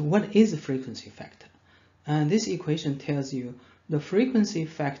 But what is a frequency factor? This equation tells you the frequency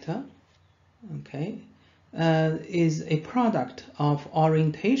factor, okay, is a product of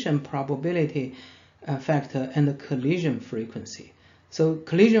orientation probability factor and the collision frequency. So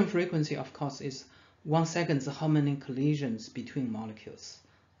collision frequency, of course, is 1 second how many collisions between molecules.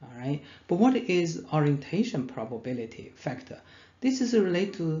 All right, but what is orientation probability factor? This is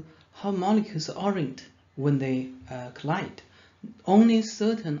related to how molecules orient when they collide. Only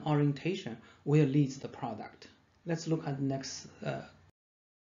certain orientation will lead the product. Let's look at the next.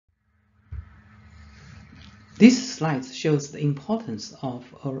 This slide shows the importance of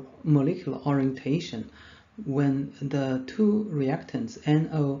molecular orientation when the two reactants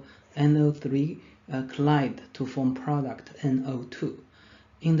NO, NO3 collide to form product NO2.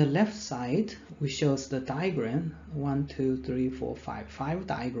 In the left side, we shows the diagram 1, 2, 3, 4, 5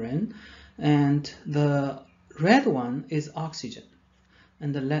 diagram, and the red one is oxygen,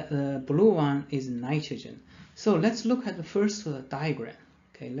 and the blue one is nitrogen. So let's look at the first diagram.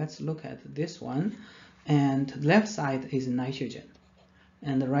 Okay, let's look at this one, and the left side is nitrogen,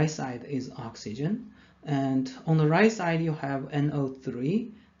 and the right side is oxygen. And on the right side you have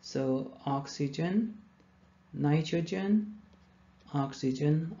NO3, so oxygen, nitrogen,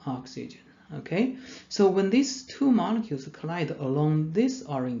 oxygen, oxygen. Okay, so when these two molecules collide along this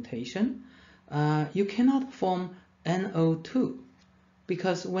orientation, you cannot form NO2,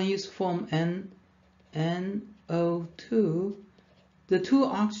 because when you form NO2, the two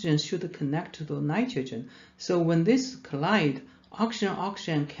oxygens should connect to the nitrogen. So when this collide,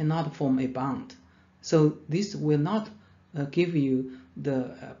 oxygen cannot form a bond. So this will not give you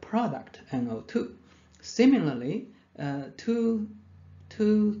the product NO2. Similarly, 2,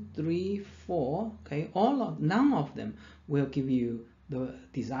 3, 4, okay, none of them will give you the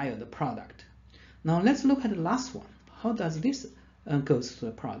desired product. Now let's look at the last one. How does this goes to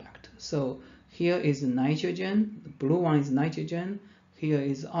the product? So here is nitrogen, the blue one is nitrogen, here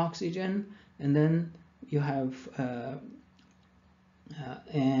is oxygen, and then you have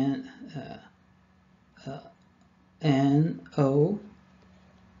NO,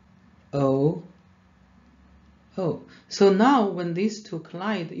 O. So now when these two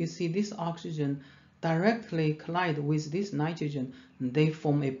collide, you see this oxygen directly collide with this nitrogen, and they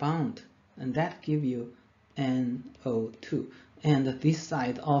form a bond, and that give you NO2. And this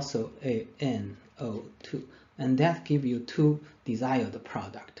side also a NO2, and that give you two desired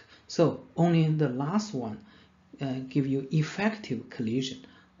product. So only the last one give you effective collision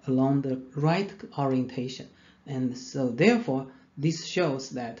along the right orientation. And so therefore this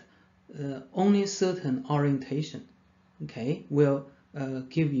shows that only certain orientation, okay, will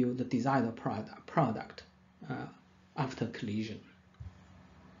give you the desired product after collision.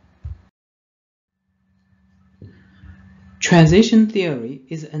 Transition theory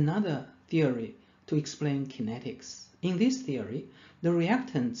is another theory to explain kinetics. In this theory, the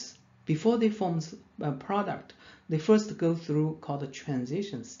reactants, before they form a product, they first go through called the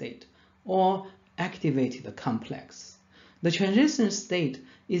transition state or activated complex. The transition state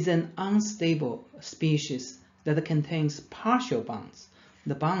is an unstable species that contains partial bonds.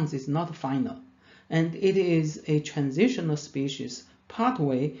 The bonds is not final, and it is a transitional species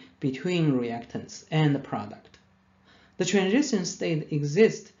partway between reactants and the product. The transition state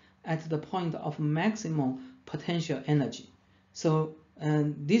exists at the point of maximum potential energy. So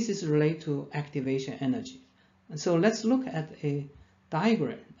this is related to activation energy. And so let's look at a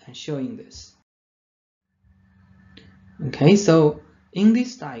diagram showing this. Okay, so in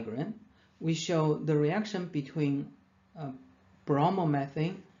this diagram, we show the reaction between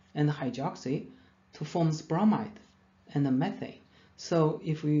bromomethane and hydroxy to form bromide and methane. So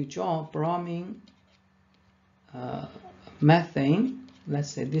if we draw bromine, methane,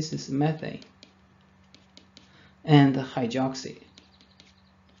 let's say this is methane, and hydroxy.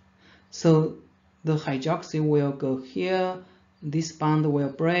 So the hydroxy will go here, this bond will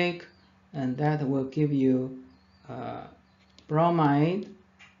break, and that will give you bromide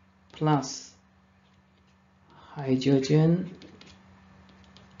plus hydrogen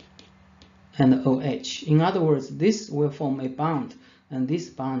and OH. In other words, this will form a bond and this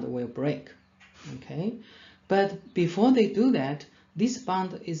bond will break. Okay, but before they do that, this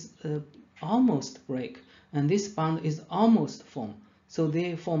bond is almost break and this bond is almost formed. So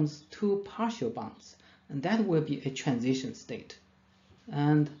they forms two partial bonds, and that will be a transition state.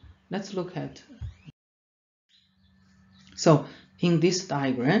 And let's look at. So in this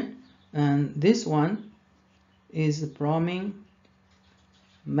diagram, and this one is bromine,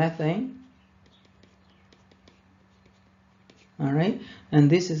 methane, all right, and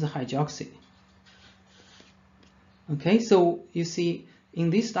this is hydroxy. Okay, so you see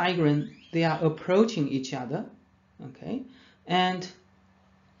in this diagram they are approaching each other. Okay, and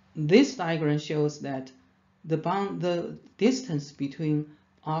this diagram shows that the distance between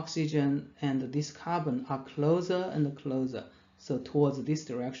oxygen and this carbon are closer and closer. So towards this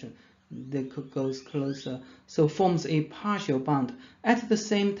direction, they goes closer. So forms a partial bond. At the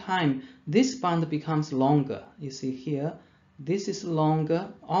same time, this bond becomes longer. You see here, this is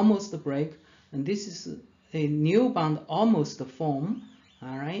longer, almost break, and this is a new bond almost form.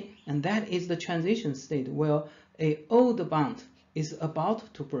 All right, and that is the transition state where a old bond is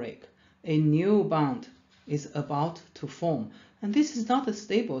about to break, a new bond is about to form, and this is not a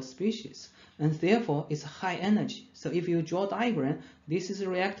stable species, and therefore it's high energy. So if you draw a diagram, this is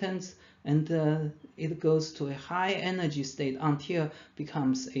reactants, and it goes to a high energy state until it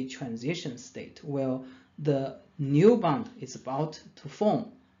becomes a transition state where the new bond is about to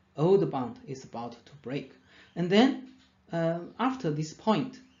form, old bond is about to break, and then after this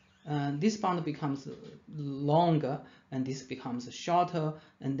point, this bond becomes longer and this becomes shorter,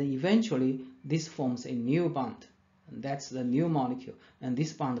 and then eventually this forms a new bond, and that's the new molecule, and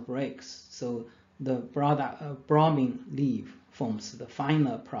this bond breaks, so the bromine leave forms the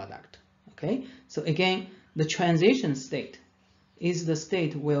final product. Okay, so again, the transition state is the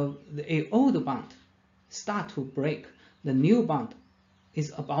state where the old bond start to break, the new bond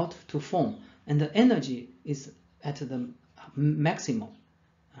is about to form, and the energy is at the maximum.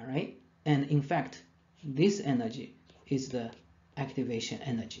 All right, and in fact, this energy is the activation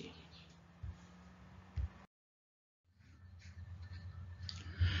energy.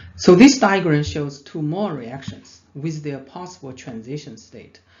 So this diagram shows two more reactions with their possible transition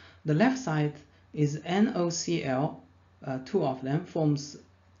state. The left side is NaCl, two of them forms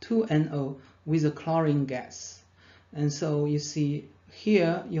 2NO with a chlorine gas. And so you see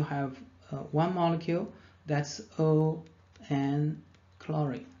here you have one molecule, that's O and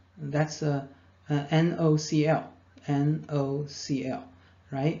chlorine. That's NaCl,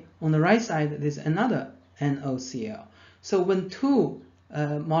 right? On the right side, there's another NaCl. So when two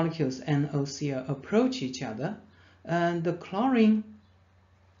molecules NaCl approach each other, and the chlorine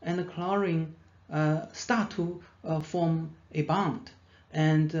start to form a bond,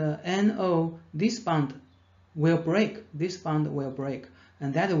 and NO, this bond will break,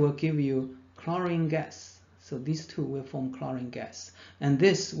 and that will give you chlorine gas. So these two will form chlorine gas, and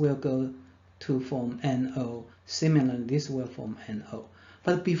this will go to form NO. Similarly, this will form NO.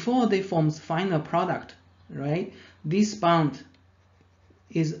 But before they form final product, right, this bond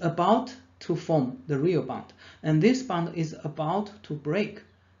is about to form the real bond, and this bond is about to break,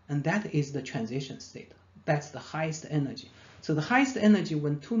 and that is the transition state. That's the highest energy. So the highest energy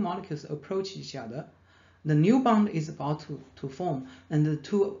when two molecules approach each other, the new bond is about to form, and the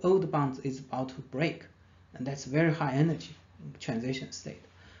two old bonds is about to break, and that's very high energy transition state.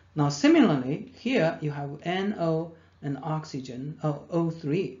 Now similarly, here you have NO and oxygen,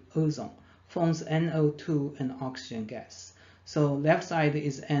 O3, ozone, forms NO2 and oxygen gas. So left side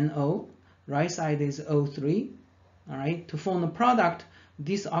is NO, right side is O3. All right, to form the product,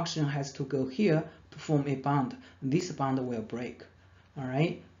 this oxygen has to go here to form a bond. This bond will break. All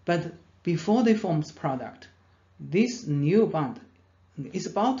right, but before they form product, this new bond is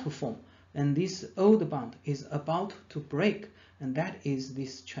about to form, and this old bond is about to break, and that is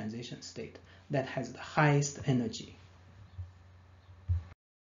this transition state that has the highest energy.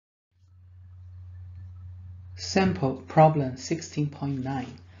 Sample problem 16.9.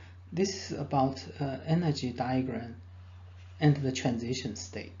 This is about energy diagram and the transition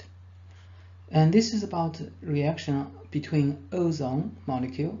state. And this is about reaction between ozone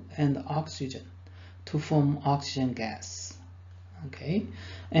molecule and oxygen to form oxygen gas. Okay,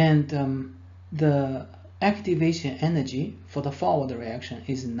 and the activation energy for the forward reaction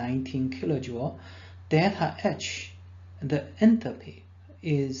is 19 kilojoule. Delta H, the enthalpy,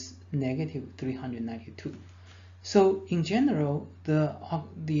 is negative 392. So in general, the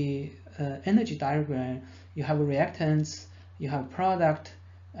energy diagram, you have reactants, you have product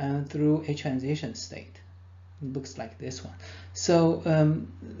through a transition state. It looks like this one. So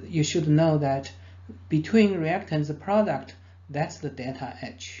you should know that between reactants and product, that's the delta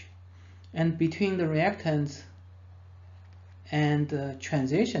H. And between the reactants and the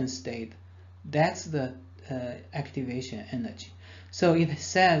transition state, that's the activation energy. So it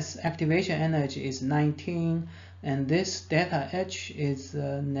says activation energy is 19, and this delta H is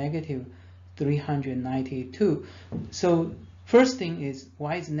negative 392. So first thing is,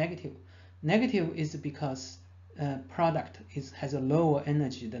 why is negative? Negative is because product has a lower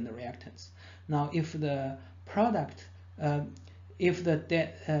energy than the reactants. Now, if the product, if the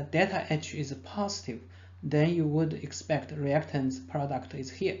delta H is positive, then you would expect reactants product is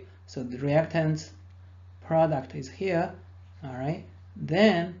here. So the reactants product is here, all right?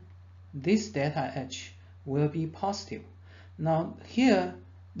 Then this delta H will be positive. Now here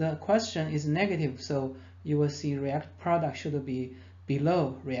the question is negative, so you will see product should be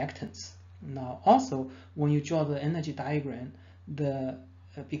below reactants. Now also when you draw the energy diagram,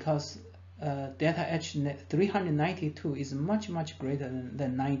 because delta H 392 is much greater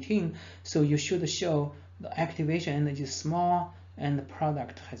than 19, so you should show the activation energy is small and the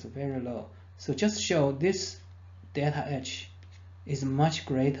product has very low. So just show this delta H is much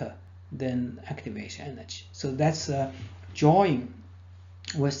greater than activation energy. So that's a drawing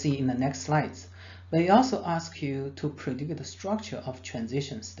we'll see in the next slides. But it also asks you to predict the structure of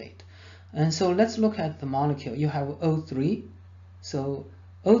transition state. And so let's look at the molecule. You have O3, so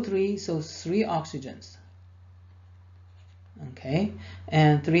O3, so 3 oxygens. Okay,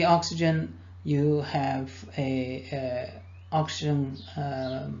 and 3 oxygen, you have a oxygen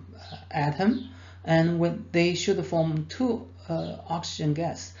atom, and when they should form 2 oxygen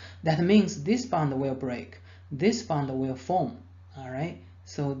gas. That means this bond will break, this bond will form. All right,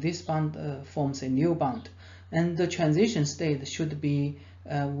 so this bond forms a new bond, and the transition state should be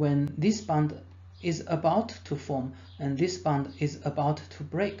when this bond is about to form and this bond is about to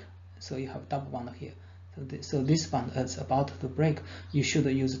break. So you have double bond here. So this bond is about to break. You should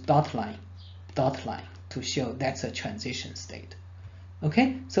use dot line to show that's a transition state.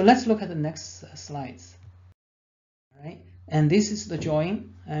 Okay, so let's look at the next slides. All right, and this is the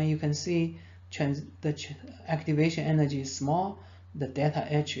drawing, and you can see the activation energy is small, the delta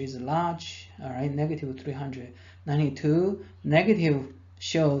H is large. All right, negative 392. Negative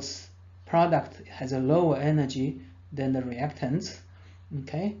shows product has a lower energy than the reactants.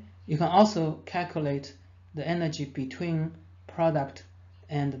 Okay, you can also calculate the energy between product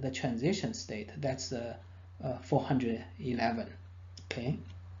and the transition state. That's 411. Okay,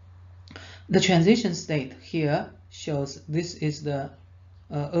 the transition state here shows this is the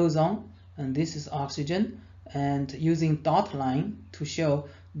ozone and this is oxygen, and using dot line to show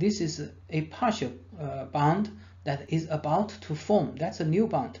this is a partial bond that is about to form. That's a new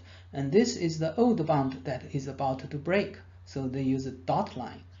bond, and this is the old bond that is about to break. So they use a dot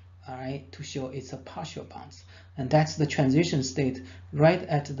line, all right, to show it's a partial bonds, and that's the transition state right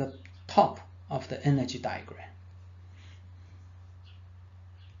at the top of the energy diagram.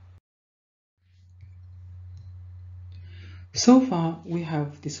 So far, we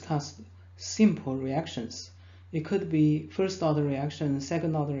have discussed simple reactions. It could be first order reaction,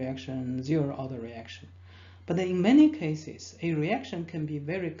 second order reaction, zero order reaction. But in many cases, a reaction can be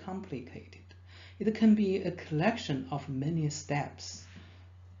very complicated. It can be a collection of many steps.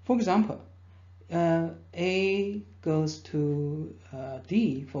 For example, A goes to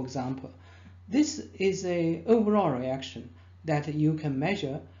D, for example. This is an overall reaction that you can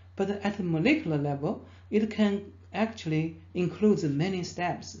measure, but at a molecular level, it can actually include many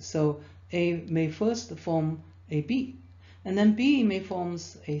steps. So A may first form a B, and then B may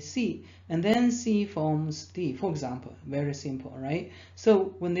forms a C, and then C forms D, for example. Very simple, right?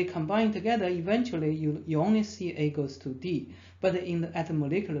 So when they combine together, eventually you only see A goes to D, but at the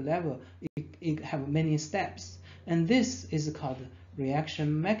molecular level, it have many steps, and this is called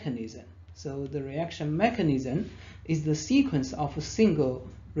reaction mechanism. So the reaction mechanism is the sequence of single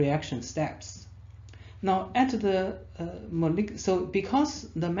reaction steps. Now at the so because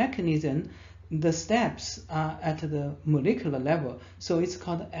the mechanism, the steps are at the molecular level, so it's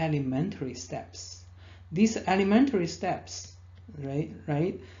called elementary steps. These elementary steps,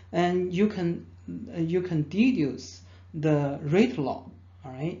 right, and you can deduce the rate law.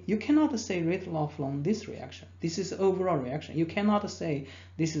 All right, you cannot say rate law from this reaction. This is overall reaction. You cannot say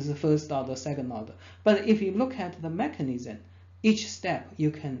this is the first order, second order. But if you look at the mechanism, each step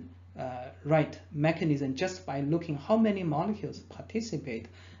you can write mechanism just by looking how many molecules participate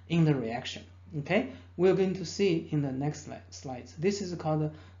in the reaction. Okay, we're going to see in the next slides. This is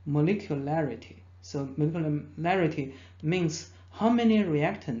called molecularity. So molecularity means how many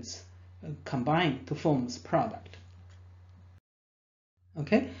reactants combine to form this product.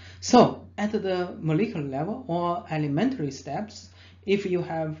 Okay, so at the molecular level or elementary steps, if you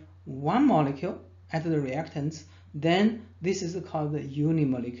have one molecule at the reactants, then this is called the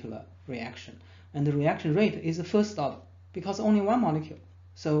unimolecular reaction, and the reaction rate is the first order because only one molecule.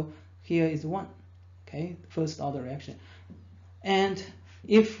 So here is 1, okay, first order reaction. And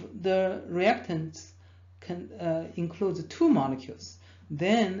if the reactants includes 2 molecules,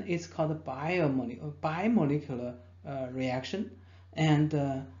 then it's called a bimolecular reaction, and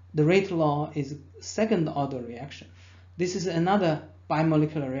the rate law is second order reaction. This is another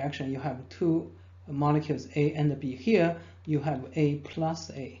bimolecular reaction. You have 2 molecules A and B. Here you have A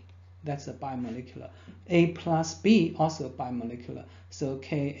plus A. That's a bimolecular. A plus B, also bimolecular. So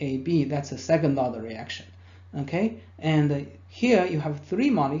KAB, that's a second order reaction. Okay, and here you have 3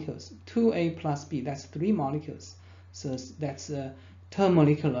 molecules, 2A plus B, that's 3 molecules. So that's a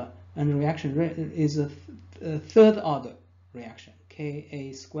termolecular, and the reaction rate is a third order reaction, Ka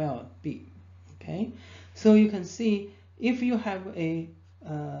squared B. Okay, so you can see if you have a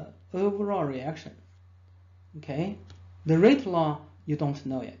overall reaction, okay, the rate law you don't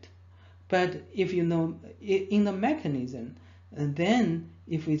know yet. But if you know in the mechanism, and then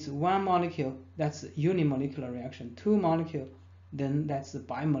if it's 1 molecule, that's unimolecular reaction. 2 molecule, then that's the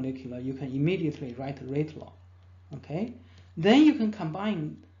bimolecular. You can immediately write the rate law. Okay, then you can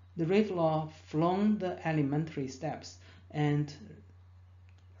combine the rate law from the elementary steps, and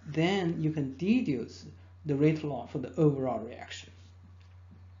then you can deduce the rate law for the overall reaction.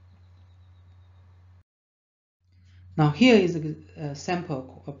 Now here is a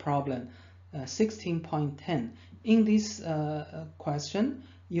sample problem 16.10. In this question,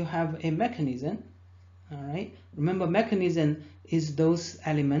 you have a mechanism. All right. Remember, mechanism is those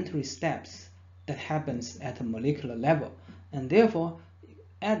elementary steps that happens at a molecular level, and therefore,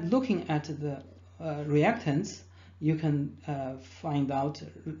 looking at the reactants, you can find out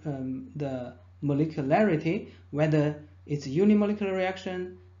the molecularity, whether it's unimolecular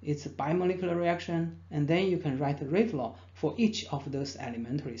reaction, it's a bimolecular reaction, and then you can write the rate law for each of those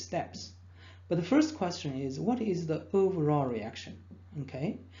elementary steps. But the first question is, what is the overall reaction?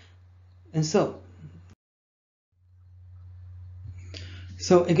 Okay, and so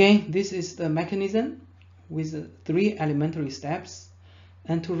again, this is the mechanism with 3 elementary steps,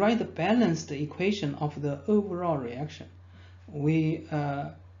 and to write the balanced equation of the overall reaction, we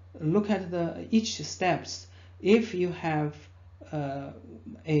look at each steps. If you have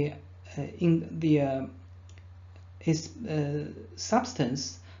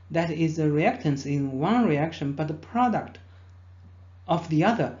substance that is a reactants in one reaction but the product of the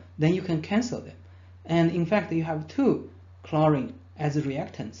other, then you can cancel them. And in fact, you have 2 chlorine as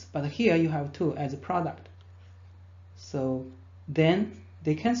reactants, but here you have 2 as a product. So then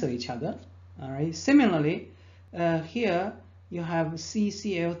they cancel each other. All right. Similarly, here you have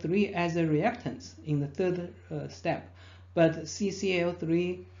CCl3 as a reactants in the third step, but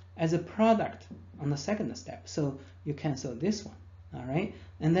CCl3 as a product on the second step. So you cancel this one. All right.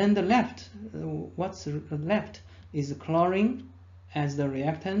 And then the left, what's left is chlorine as the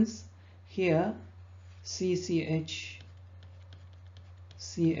reactants. Here,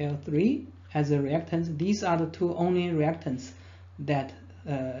 CCHCl3 as a reactants. These are the 2 only reactants that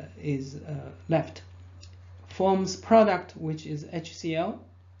is left. Forms product, which is HCl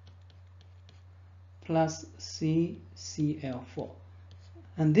plus CCl4,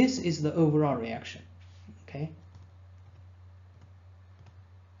 and this is the overall reaction. Okay.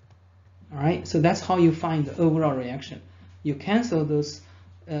 All right. So that's how you find the overall reaction. You cancel those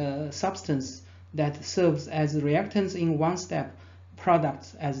substance that serves as reactants in one step,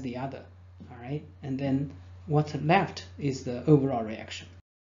 products as the other. All right, and then what's left is the overall reaction.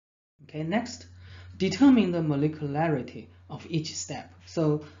 Okay, next, determine the molecularity of each step.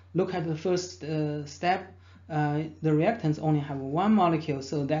 So look at the first step. The reactants only have one molecule,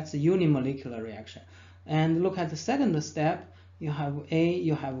 so that's a unimolecular reaction. And look at the second step. You have A,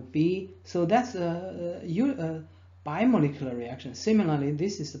 you have B, so that's a bimolecular reaction. Similarly,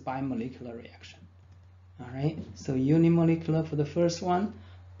 this is a bimolecular reaction. All right, so unimolecular for the first one,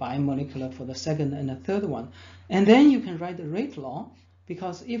 bimolecular for the second and the third one. And then you can write the rate law,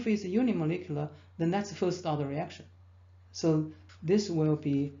 because if it's unimolecular, then that's the first order reaction. So this will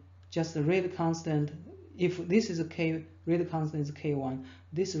be just the rate constant. If this is a K, rate constant is K1,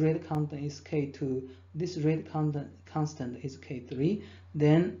 this rate constant is K2, this rate constant is K3,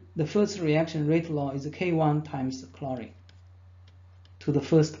 then the first reaction rate law is K1 times chlorine to the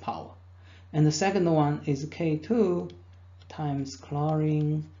first power. And the second one is K2 times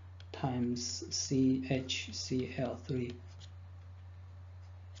chlorine times CHCl3.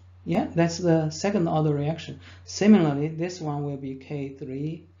 Yeah, that's the second order reaction. Similarly, this one will be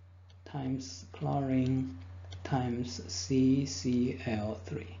K3 times chlorine times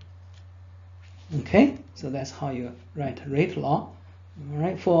CCl3. Okay, so that's how you write rate law, all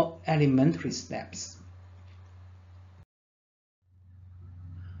right, for elementary steps.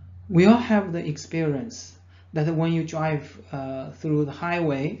 We all have the experience that when you drive through the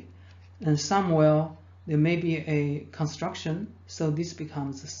highway and somewhere there may be a construction, so this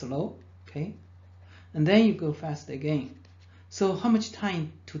becomes slow, okay? And then you go fast again. So how much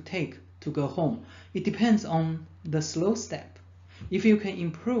time to take to go home? It depends on the slow step. If you can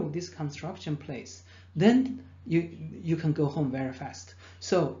improve this construction place, then you can go home very fast.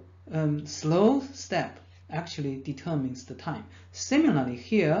 So slow step actually determines the time. Similarly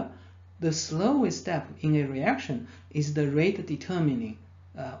here, the slowest step in a reaction is the rate determining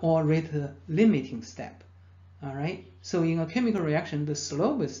or rate limiting step. All right. So in a chemical reaction, the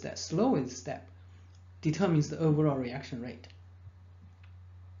slowest step determines the overall reaction rate.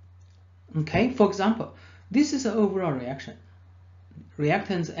 Okay. For example, this is an overall reaction.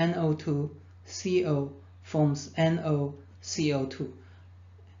 Reactants NO2 CO forms NoCO2.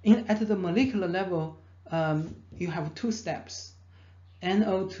 At the molecular level, you have two steps.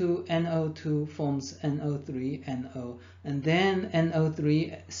 NO2 forms NO3 NO, and then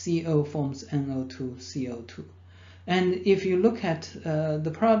NO3 CO forms NO2 CO2. And if you look at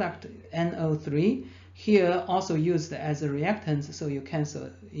the product NO3, here also used as a reactant, so you cancel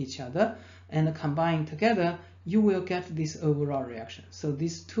each other and combine together, you will get this overall reaction. So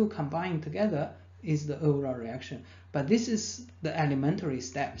these two combined together is the overall reaction. But this is the elementary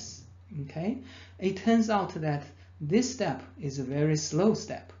steps. Okay, it turns out that this step is a very slow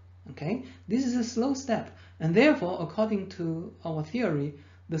step. Okay, this is a slow step, and therefore, according to our theory,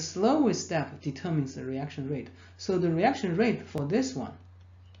 the slowest step determines the reaction rate. So the reaction rate for this one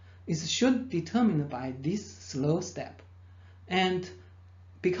should be determined by this slow step. And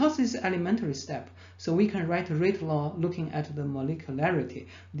because it's an elementary step, so we can write a rate law looking at the molecularity.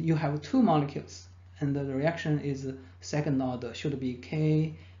 You have two molecules, and the reaction is second order, should be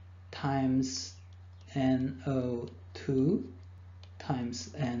K times NO2 times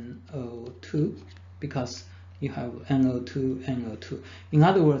NO2, because you have NO2. In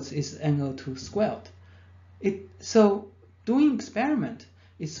other words, it's NO2 squared. So doing experiment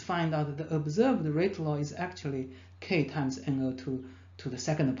is find out that the observed rate law is actually K times NO2 to the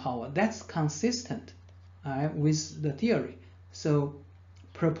second power. That's consistent with the theory. So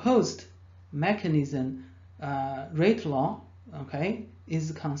proposed mechanism rate law, okay,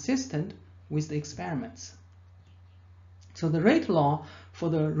 is consistent with the experiments. So the rate law for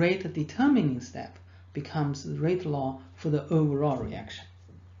the rate determining step becomes the rate law for the overall reaction.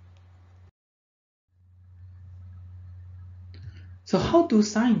 So how do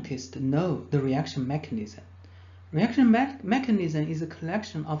scientists know the reaction mechanism? Reaction mechanism is a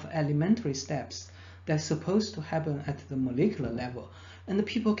collection of elementary steps that's supposed to happen at the molecular level, and the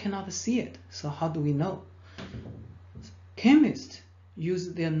people cannot see it. So how do we know? Chemists use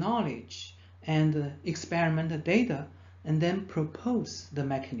their knowledge and experimental data and then propose the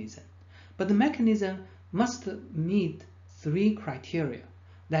mechanism. But the mechanism must meet three criteria.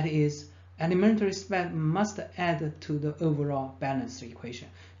 That is, elementary step must add to the overall balanced equation.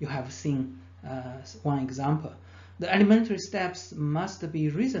 You have seen one example. The elementary steps must be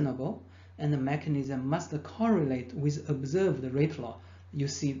reasonable, and the mechanism must correlate with observed rate law you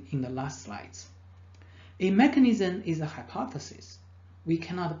see in the last slides. A mechanism is a hypothesis. We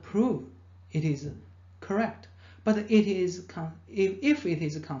cannot prove it is correct, But it is if it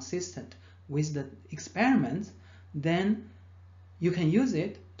is consistent with the experiment, then you can use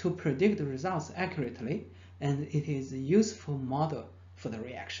it to predict the results accurately, and it is a useful model for the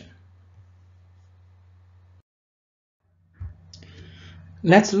reaction.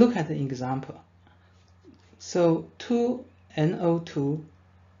 Let's look at the example. So 2NO2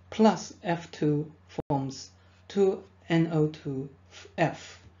 plus F2 forms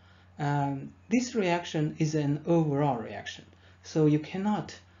 2NO2F. This reaction is an overall reaction, so you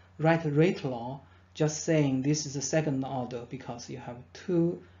cannot write a rate law just saying this is a second order because you have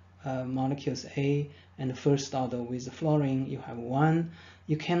two molecules A, and the first order with fluorine you have one.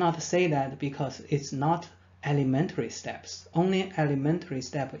 You cannot say that because it's not elementary steps. Only elementary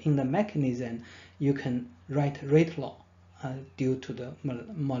step in the mechanism you can write rate law due to the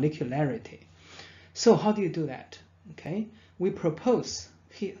molecularity. So how do you do that? Okay, we propose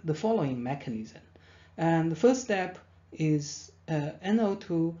here the following mechanism, and the first step is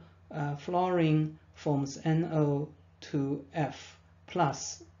NO2 fluorine forms NO2F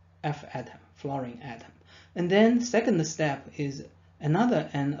plus F atom, fluorine atom, and then second step is another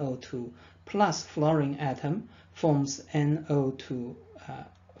NO2 plus fluorine atom forms NO2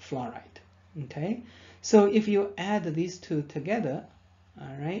 fluoride. Okay, so if you add these two together,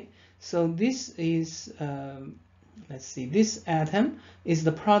 all right, so this is let's see, this atom is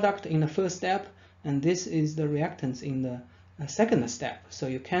the product in the first step, and this is the reactants in the second step. So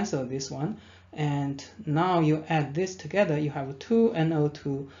you cancel this one, and now you add this together, you have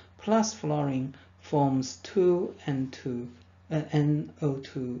 2NO2 plus fluorine forms 2NO2F,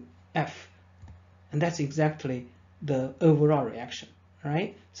 and that's exactly the overall reaction,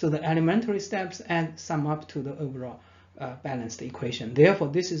 right? So the elementary steps sum up to the overall balanced equation. Therefore,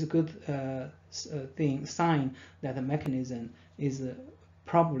 this is a good sign that the mechanism is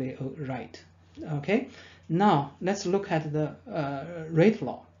probably right. Okay, now let's look at the rate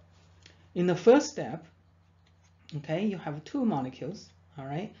law. In the first step, okay, you have two molecules, all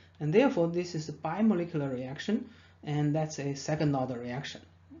right, and therefore this is a bimolecular reaction, and that's a second order reaction.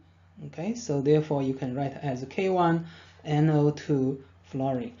 Okay, so therefore you can write as K1 NO2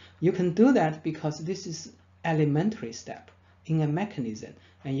 fluorine. You can do that because this is elementary step in a mechanism,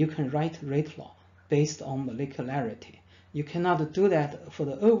 and you can write rate law based on molecularity. You cannot do that for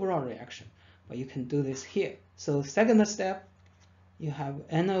the overall reaction, but you can do this here. So second step, you have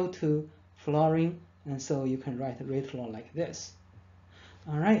NO2 fluorine, and so you can write rate law like this.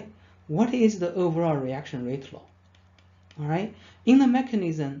 All right, what is the overall reaction rate law? All right, in the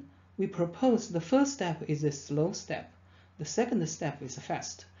mechanism, we propose the first step is a slow step, the second step is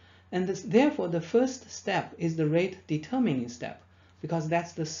fast, and therefore the first step is the rate determining step, because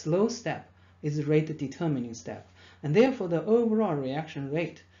that's the slow step is the rate determining step, and therefore the overall reaction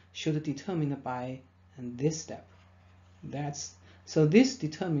rate should be determined by this step. So this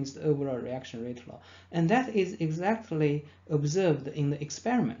determines the overall reaction rate law, and that is exactly observed in the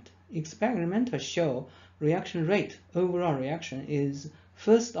experiment. Experimenters show reaction rate, overall reaction, is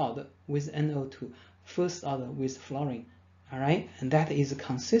first order with NO2, first order with fluorine, all right, and that is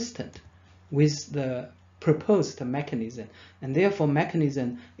consistent with the proposed mechanism, and therefore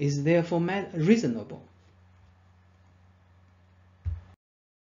mechanism is therefore reasonable.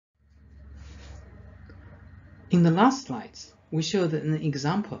 In the last slides, we showed an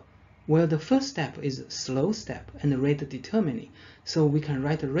example where the first step is slow step and rate determining, so we can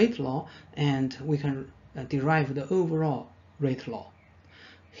write a rate law and we can derive the overall rate law.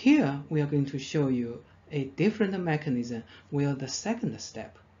 Here we are going to show you a different mechanism where the second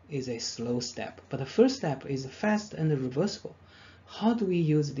step is a slow step, but the first step is fast and reversible. How do we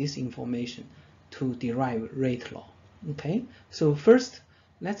use this information to derive rate law? Okay, so first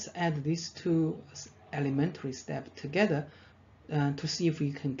let's add these two elementary steps together to see if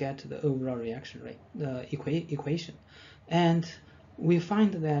we can get the overall reaction rate, the equation. And we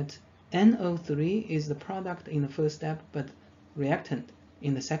find that NO3 is the product in the first step, but reactant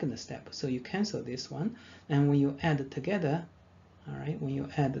in the second step. So you cancel this one, and when you add it together, all right, when you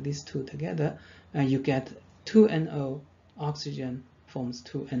add these two together, you get 2NO oxygen forms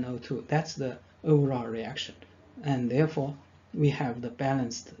 2NO2. That's the overall reaction, and therefore we have the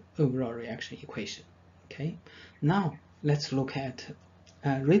balanced overall reaction equation. Okay, now let's look at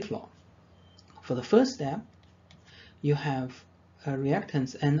rate law. For the first step, you have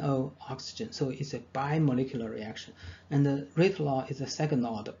reactants NO oxygen, so it's a bimolecular reaction, and the rate law is a second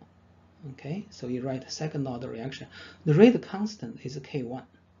order. Okay, so you write a second order reaction. The rate constant is K1.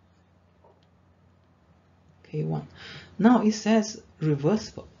 K1. Now it says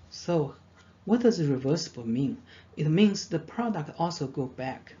reversible. So what does reversible mean? It means the product also go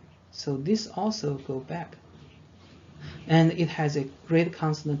back. So this also go back. and it has a rate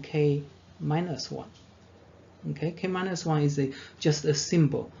constant K minus 1. Okay, K minus 1 is just a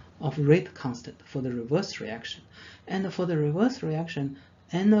symbol of rate constant for the reverse reaction. And for the reverse reaction,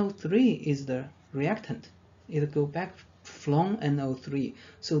 NO3 is the reactant. It goes back from NO3.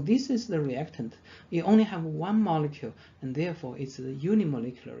 So this is the reactant. You only have one molecule, and therefore it's a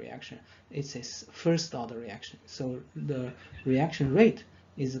unimolecular reaction. It's a first order reaction. So the reaction rate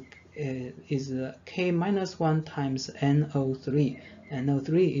is K minus 1 times NO3.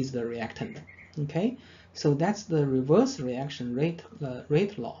 NO3 is the reactant. Okay, so that's the reverse reaction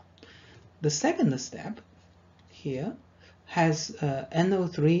rate law. The second step here has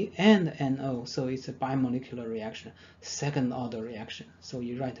NO3 and NO, so it's a bimolecular reaction, second order reaction. So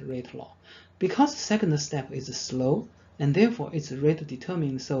you write rate law. Because the second step is slow, and therefore it's rate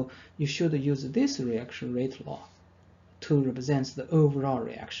determined, so you should use this reaction rate law to represent the overall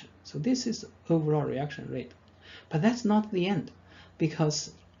reaction. So this is overall reaction rate. But that's not the end,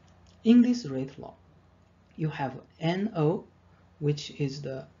 because in this rate law, you have NO, which is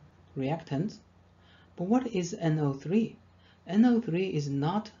the reactant. But what is NO3? NO3 is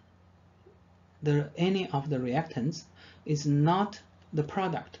not any of the reactants, is not the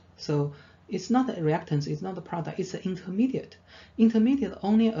product. So it's not a reactants, it's not the product, it's an intermediate. Intermediate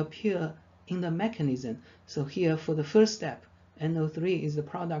only appear in the mechanism. So here for the first step, NO3 is the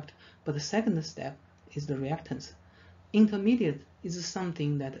product, but the second step is the reactants. Intermediate is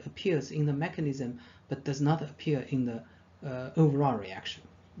something that appears in the mechanism but does not appear in the overall reaction.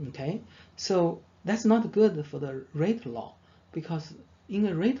 Okay, so that's not good for the rate law, because in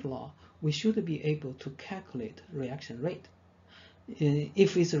a rate law we should be able to calculate reaction rate.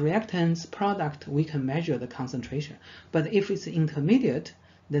 If it's a reactant's product, we can measure the concentration, but if it's intermediate,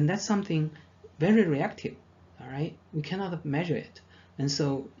 then that's something very reactive. All right, we cannot measure it. And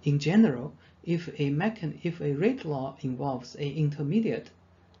so in general, if a rate law involves an intermediate,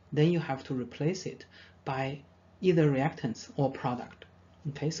 then you have to replace it by either reactants or product.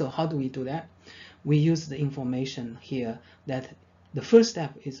 Okay, so how do we do that? We use the information here that the first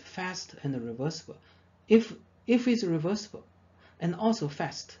step is fast and reversible. If it's reversible and also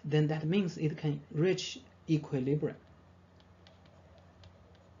fast, then that means it can reach equilibrium.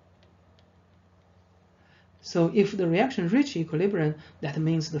 So if the reaction reaches equilibrium, that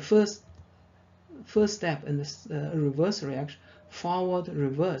means the first step in the reverse reaction, forward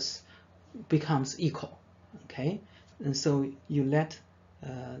reverse, becomes equal. Okay, and so you let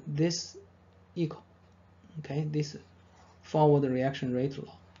this equal. Okay, this forward reaction rate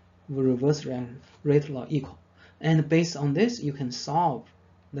law, reverse reaction rate law equal, and based on this you can solve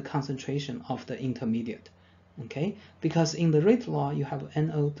the concentration of the intermediate. Okay, because in the rate law you have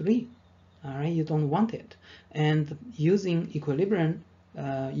NO3. All right, you don't want it, and using equilibrium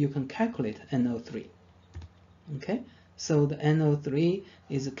you can calculate NO3. Okay, so the NO3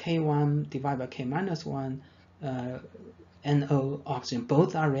 is K1 divided by K minus 1 NO oxygen.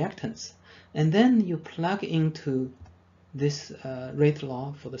 Both are reactants, and then you plug into this rate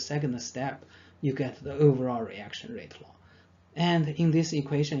law for the second step, you get the overall reaction rate law. And in this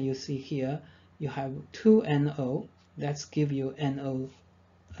equation you see here, you have 2 NO, that's give you NO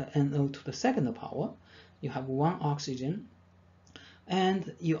to the second power. You have 1 oxygen,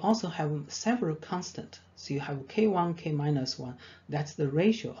 and you also have several constants. So you have K1, K minus 1, that's the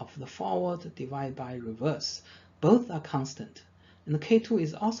ratio of the forward divided by reverse. Both are constant, and the K2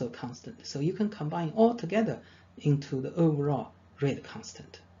 is also constant. So you can combine all together into the overall rate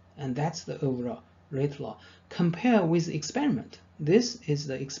constant, and that's the overall rate law. Compare with experiment. This is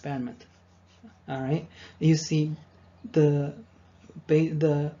the experiment. All right, you see the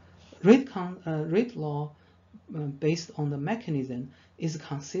rate law based on the mechanism is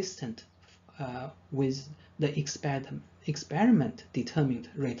consistent with the experiment determined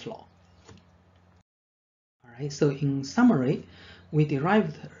rate law. All right, so in summary, we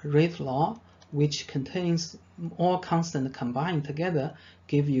derived rate law, which contains all constant combined together,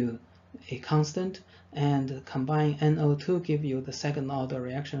 give you a constant, and combine NO2 give you the second order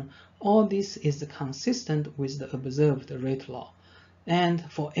reaction. All this is consistent with the observed rate law. And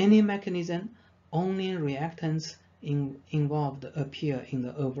for any mechanism, only reactants involved appear in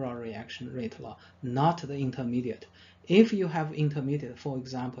the overall reaction rate law, not the intermediate. If you have intermediate, for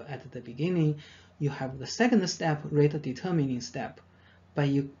example, at the beginning, you have the second step, rate determining step, but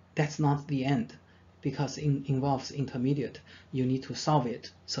that's not the end, because it involves intermediate. You need to solve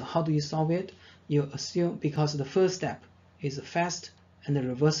it. So how do you solve it? You assume, because the first step is fast and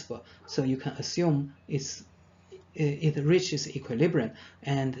reversible, so you can assume it reaches equilibrium,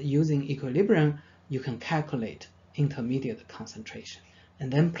 and using equilibrium you can calculate intermediate concentration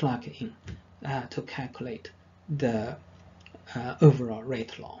and then plug in to calculate the overall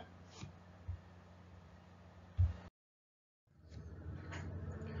rate law.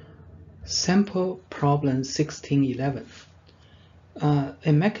 Sample problem 1611.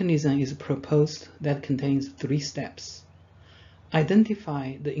 A mechanism is proposed that contains 3 steps.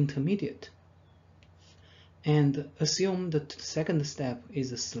 Identify the intermediate and assume the second step is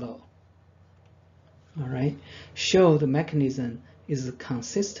slow. All right. Show the mechanism is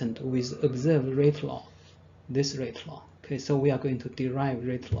consistent with observed rate law, this rate law. Okay, so we are going to derive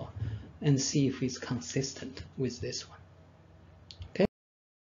rate law and see if it's consistent with this one. Okay.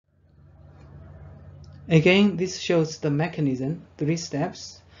 Again, this shows the mechanism, 3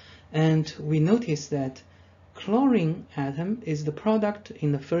 steps, and we notice that chlorine atom is the product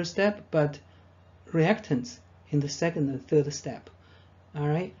in the first step, but reactants in the second and third step. All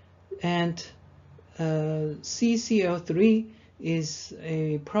right, and CCl3 is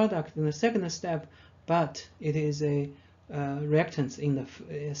a product in the second step, but it is a reactants in the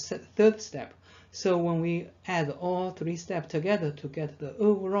third step. So when we add all 3 steps together to get the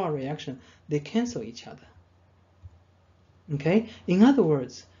overall reaction, they cancel each other. Okay, in other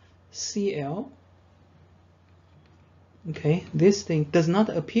words, Cl, okay, this thing does not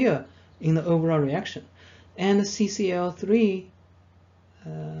appear in the overall reaction, and CCl3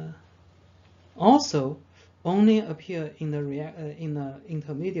 also only appear in the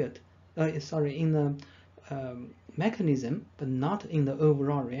intermediate, in the mechanism, but not in the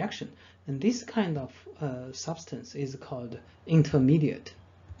overall reaction. And this kind of substance is called intermediate.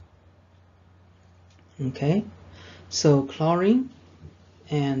 Okay, so chlorine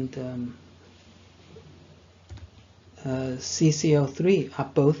and CCl3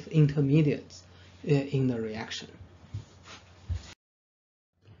 are both intermediates in the reaction.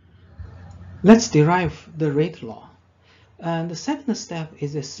 Let's derive the rate law. The second step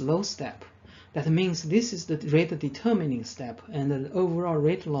is a slow step. That means this is the rate determining step, and the overall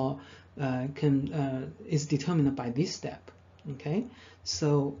rate law is determined by this step. Okay,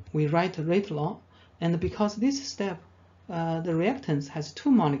 so we write rate law, and because this step, the reactants has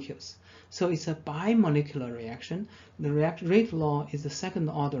 2 molecules, so it's a bimolecular reaction. The rate law is the second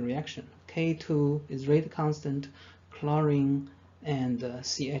order reaction. K2 is rate constant, chlorine and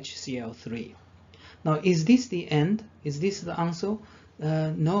CHCl3. Now, is this the end? Is this the answer?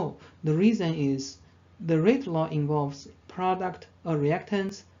 No. The reason is the rate law involves product or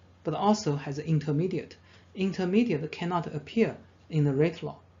reactants, but also has an intermediate. Intermediate cannot appear in the rate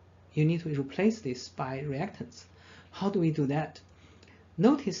law. You need to replace this by reactants. How do we do that?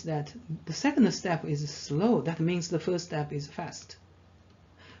 Notice that the second step is slow. That means the first step is fast.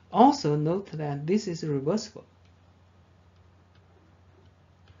 Also note that this is reversible.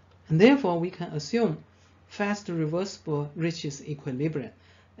 And therefore, we can assume fast reversible reaches equilibrium.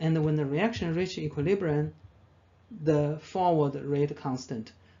 And when the reaction reaches equilibrium, the forward rate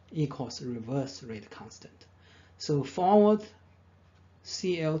constant equals reverse rate constant. So forward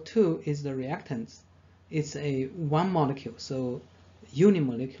Cl2 is the reactants. It's a 1 molecule, so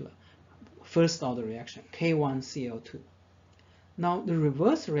unimolecular, first order reaction, K1Cl2. Now the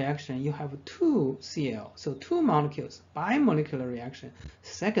reverse reaction, you have 2 Cl, so 2 molecules, bimolecular reaction,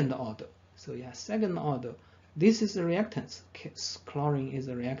 second order. So you have second order. This is the reactants. Chlorine is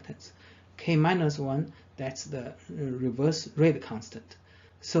the reactants. K-1, that's the reverse rate constant.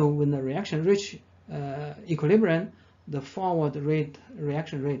 So when the reaction reach equilibrium, the forward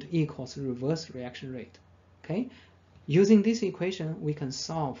reaction rate equals reverse reaction rate. Okay, using this equation, we can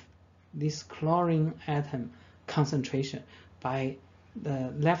solve this chlorine atom concentration by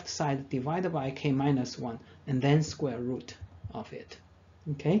the left side divided by K-1 and then square root of it.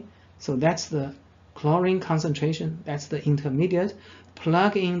 Okay, so that's the chlorine concentration, that's the intermediate.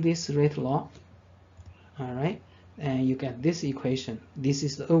 Plug in this rate law, all right, and you get this equation. This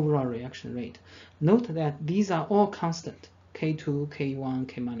is the overall reaction rate. Note that these are all constant, K2, K1,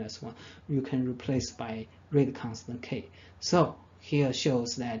 K-1. You can replace by rate constant K. So here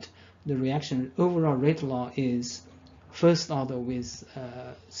shows that the reaction overall rate law is first order with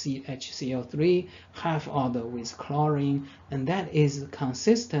CHCl3, half order with chlorine, and that is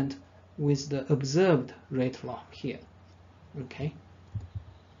consistent with the observed rate law here. Okay.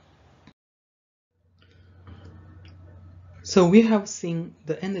 So we have seen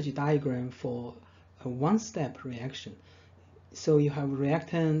the energy diagram for a one-step reaction. So you have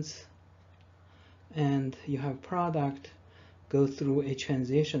reactants and you have product go through a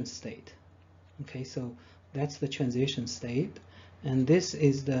transition state. Okay, so that's the transition state, and this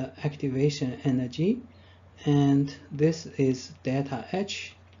is the activation energy, and this is delta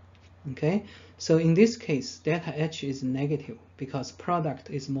H, Okay, so in this case, delta H is negative because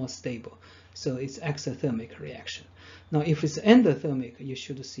product is more stable, so it's exothermic reaction. Now, if it's endothermic, you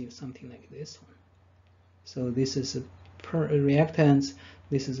should see something like this one. So this is a reactants,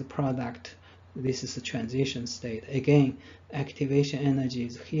 this is a product, this is a transition state. Again, activation energy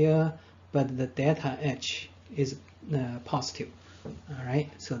is here, but the delta H is positive. All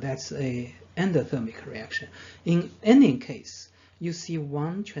right, so that's a endothermic reaction. In any case, you see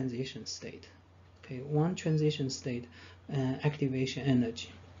one transition state. Okay, one transition state, activation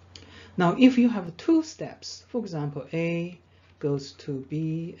energy. Now, if you have two steps, for example, A goes to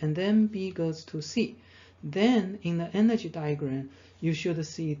B and then B goes to C, then in the energy diagram, you should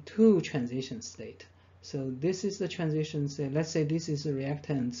see two transition states. So this is the transition state. Let's say this is the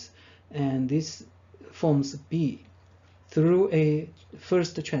reactants, and this forms B through a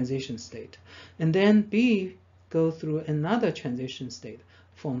first transition state. And then B go through another transition state,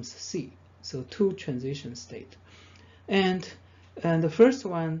 forms C. So two transition state. And the first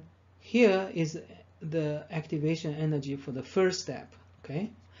one here is the activation energy for the first step, okay?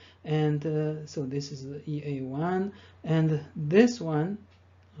 And so this is the EA1, and this one,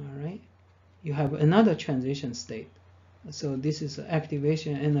 all right, you have another transition state. So this is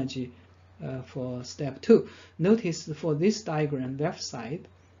activation energy for step 2. Notice for this diagram, left side,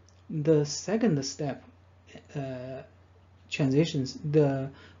 the second step transitions, the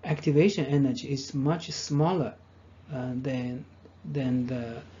activation energy is much smaller than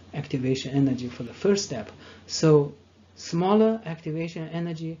the activation energy for the first step. So smaller activation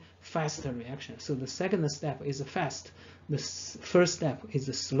energy, faster reaction. So the second step is fast, the first step is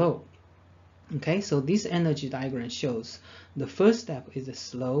slow. Okay, so this energy diagram shows the first step is a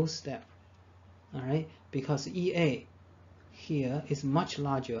slow step. All right, because EA here is much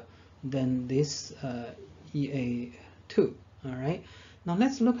larger than this EA2. All right, now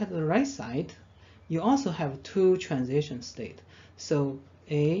let's look at the right side. You also have two transition states. So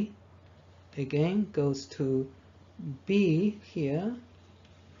A again goes to B here,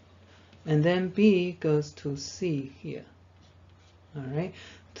 and then B goes to C here. All right,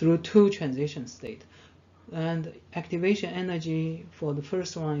 through two transition states. And activation energy for the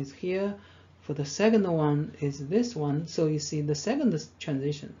first one is here. For the second one is this one. So you see the second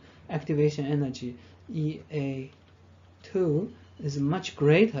transition activation energy, EA2, is much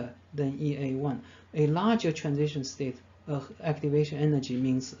greater than EA1. A larger transition state of activation energy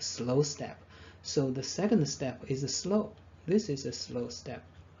means slow step. So the second step is slow. This is a slow step.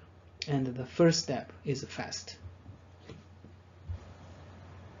 And the first step is fast.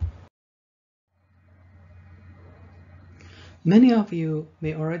 Many of you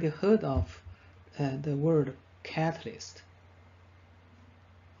may already heard of the word catalyst.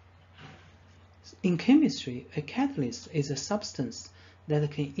 In chemistry, a catalyst is a substance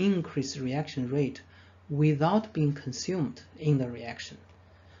that can increase reaction rate without being consumed in the reaction.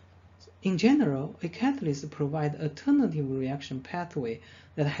 In general, a catalyst provides alternative reaction pathway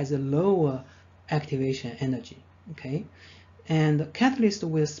that has a lower activation energy. Okay, and catalyst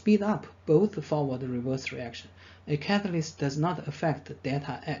will speed up both forward and reverse reaction. A catalyst does not affect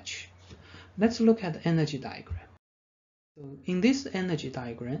delta H. Let's look at the energy diagram. So in this energy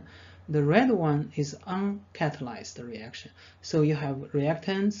diagram, the red one is uncatalyzed reaction. So you have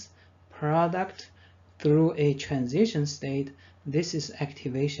reactants, product through a transition state. This is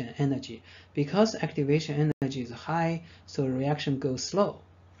activation energy. Because activation energy is high, so reaction goes slow.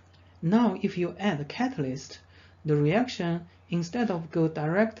 Now, if you add a catalyst, the reaction, instead of go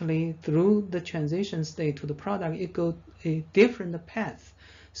directly through the transition state to the product, it goes a different path.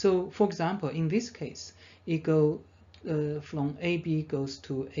 So, for example, in this case, it goes from AB goes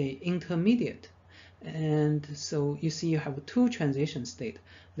to a intermediate, and so you see you have two transition state.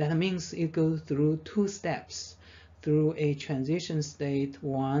 That means it goes through two steps, through a transition state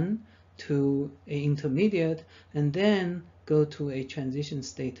 1 to a intermediate, and then go to a transition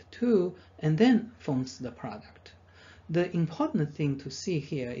state 2, and then forms the product. The important thing to see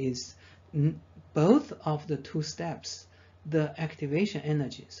here is both of the two steps, the activation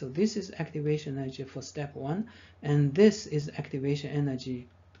energy. So this is activation energy for step 1, and this is activation energy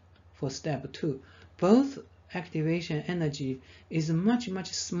for step 2. Both activation energy is much,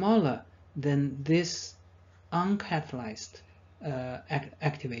 much smaller than this uncatalyzed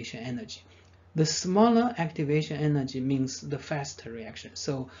activation energy. The smaller activation energy means the faster reaction.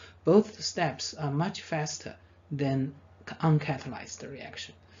 So both steps are much faster than uncatalyzed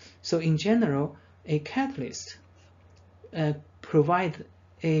reaction. So in general, a catalyst provide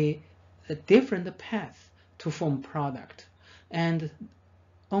a different path to form product, and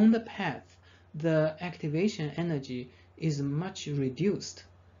on the path the activation energy is much reduced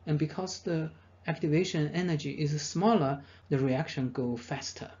and because the activation energy is smaller, the reaction goes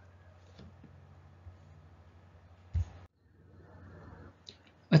faster.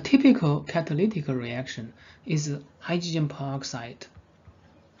 A typical catalytic reaction is hydrogen peroxide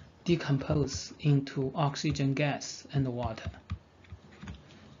decompose into oxygen gas and water.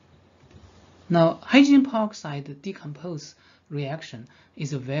 Now, hydrogen peroxide decompose reaction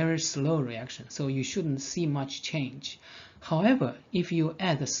is a very slow reaction, so you shouldn't see much change. However, if you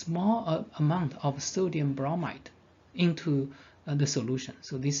add a small amount of sodium bromide into the solution,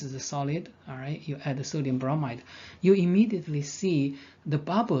 so this is a solid, all right, you add the sodium bromide, you immediately see the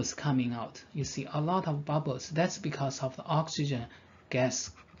bubbles coming out. You see a lot of bubbles. That's because of the oxygen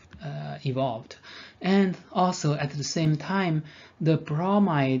gas evolved. And also at the same time, the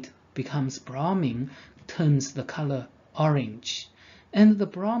bromide becomes bromine, turns the color orange, and the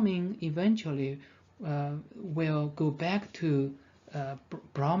bromine eventually will go back to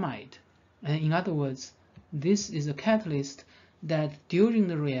bromide. And in other words, this is a catalyst that during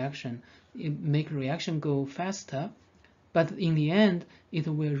the reaction it make reaction go faster, but in the end it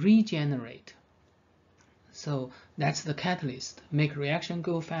will regenerate. So that's the catalyst, make reaction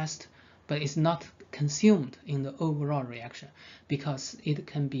go fast, but it's not consumed in the overall reaction because it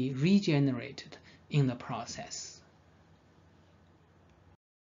can be regenerated in the process.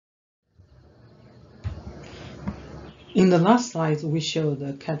 In the last slide, we show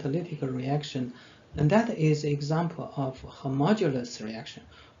the catalytic reaction, and that is an example of homogeneous reaction,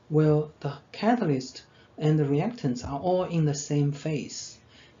 where the catalyst and the reactants are all in the same phase.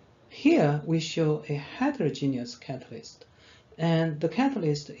 Here we show a heterogeneous catalyst, and the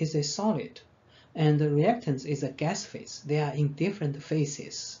catalyst is a solid, and the reactants is a gas phase. They are in different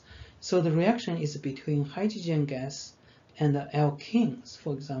phases. So the reaction is between hydrogen gas and the alkenes.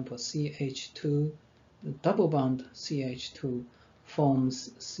 For example, CH2, the double bond CH2 forms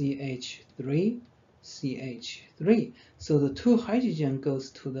CH3, CH3. So the two hydrogen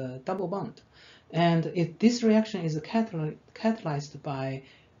goes to the double bond. And this reaction is catalyzed by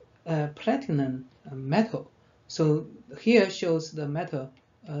platinum metal. So here shows the metal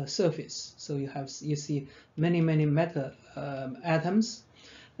surface. So you see many metal atoms.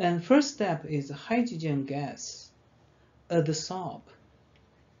 And first step is hydrogen gas adsorb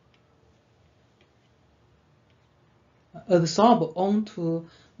onto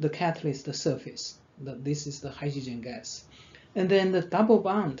the catalyst surface. This is the hydrogen gas. And then the double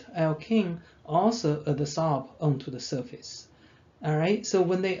bond alkene also adsorb onto the surface. All right, so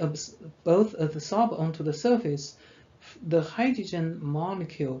when they both adsorb onto the surface, the hydrogen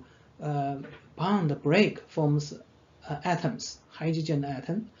molecule bond break forms atoms, hydrogen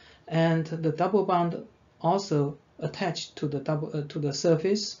atom, and the double bond also attached to the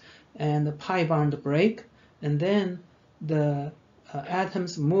surface, and the pi bond break, and then the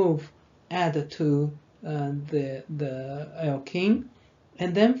atoms add to the alkene,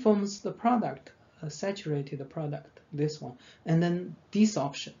 and then forms the product, a saturated product, this one, and then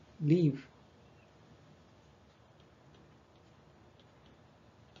desorption, leave.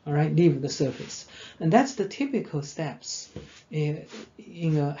 All right, leave the surface, and that's the typical steps in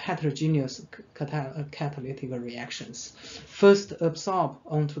a heterogeneous catalytic reactions. First absorb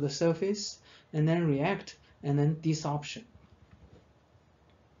onto the surface, and then react, and then desorption.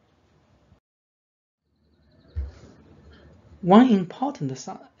 One important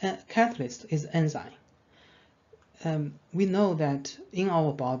catalyst is enzyme. We know that in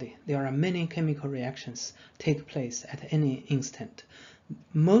our body there are many chemical reactions take place at any instant.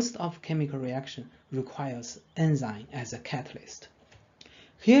 Most of chemical reaction requires enzyme as a catalyst.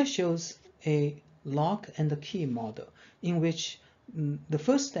 Here shows a lock and key model in which the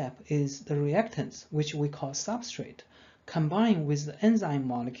first step is the reactants, which we call substrate, combine with the enzyme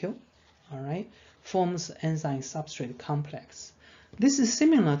molecule, all right, forms enzyme substrate complex. This is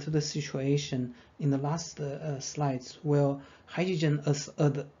similar to the situation in the last slides where hydrogen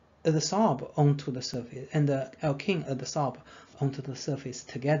adsorb onto the surface and the alkene adsorb onto the surface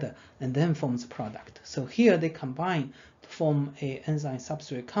together and then forms product. So here they combine to form a enzyme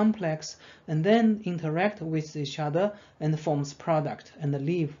substrate complex and then interact with each other and forms product and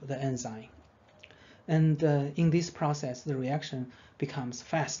leave the enzyme. And in this process, the reaction becomes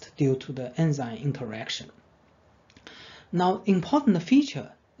fast due to the enzyme interaction. Now, important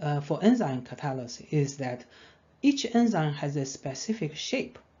feature for enzyme catalysis is that each enzyme has a specific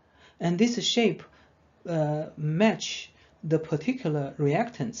shape, and this shape match the particular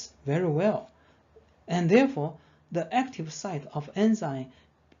reactants very well, and therefore the active site of enzyme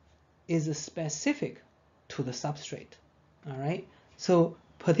is specific to the substrate. All right, so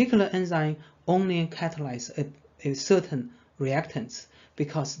particular enzyme only catalyze a certain reactants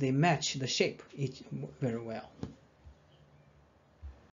because they match the shape very well.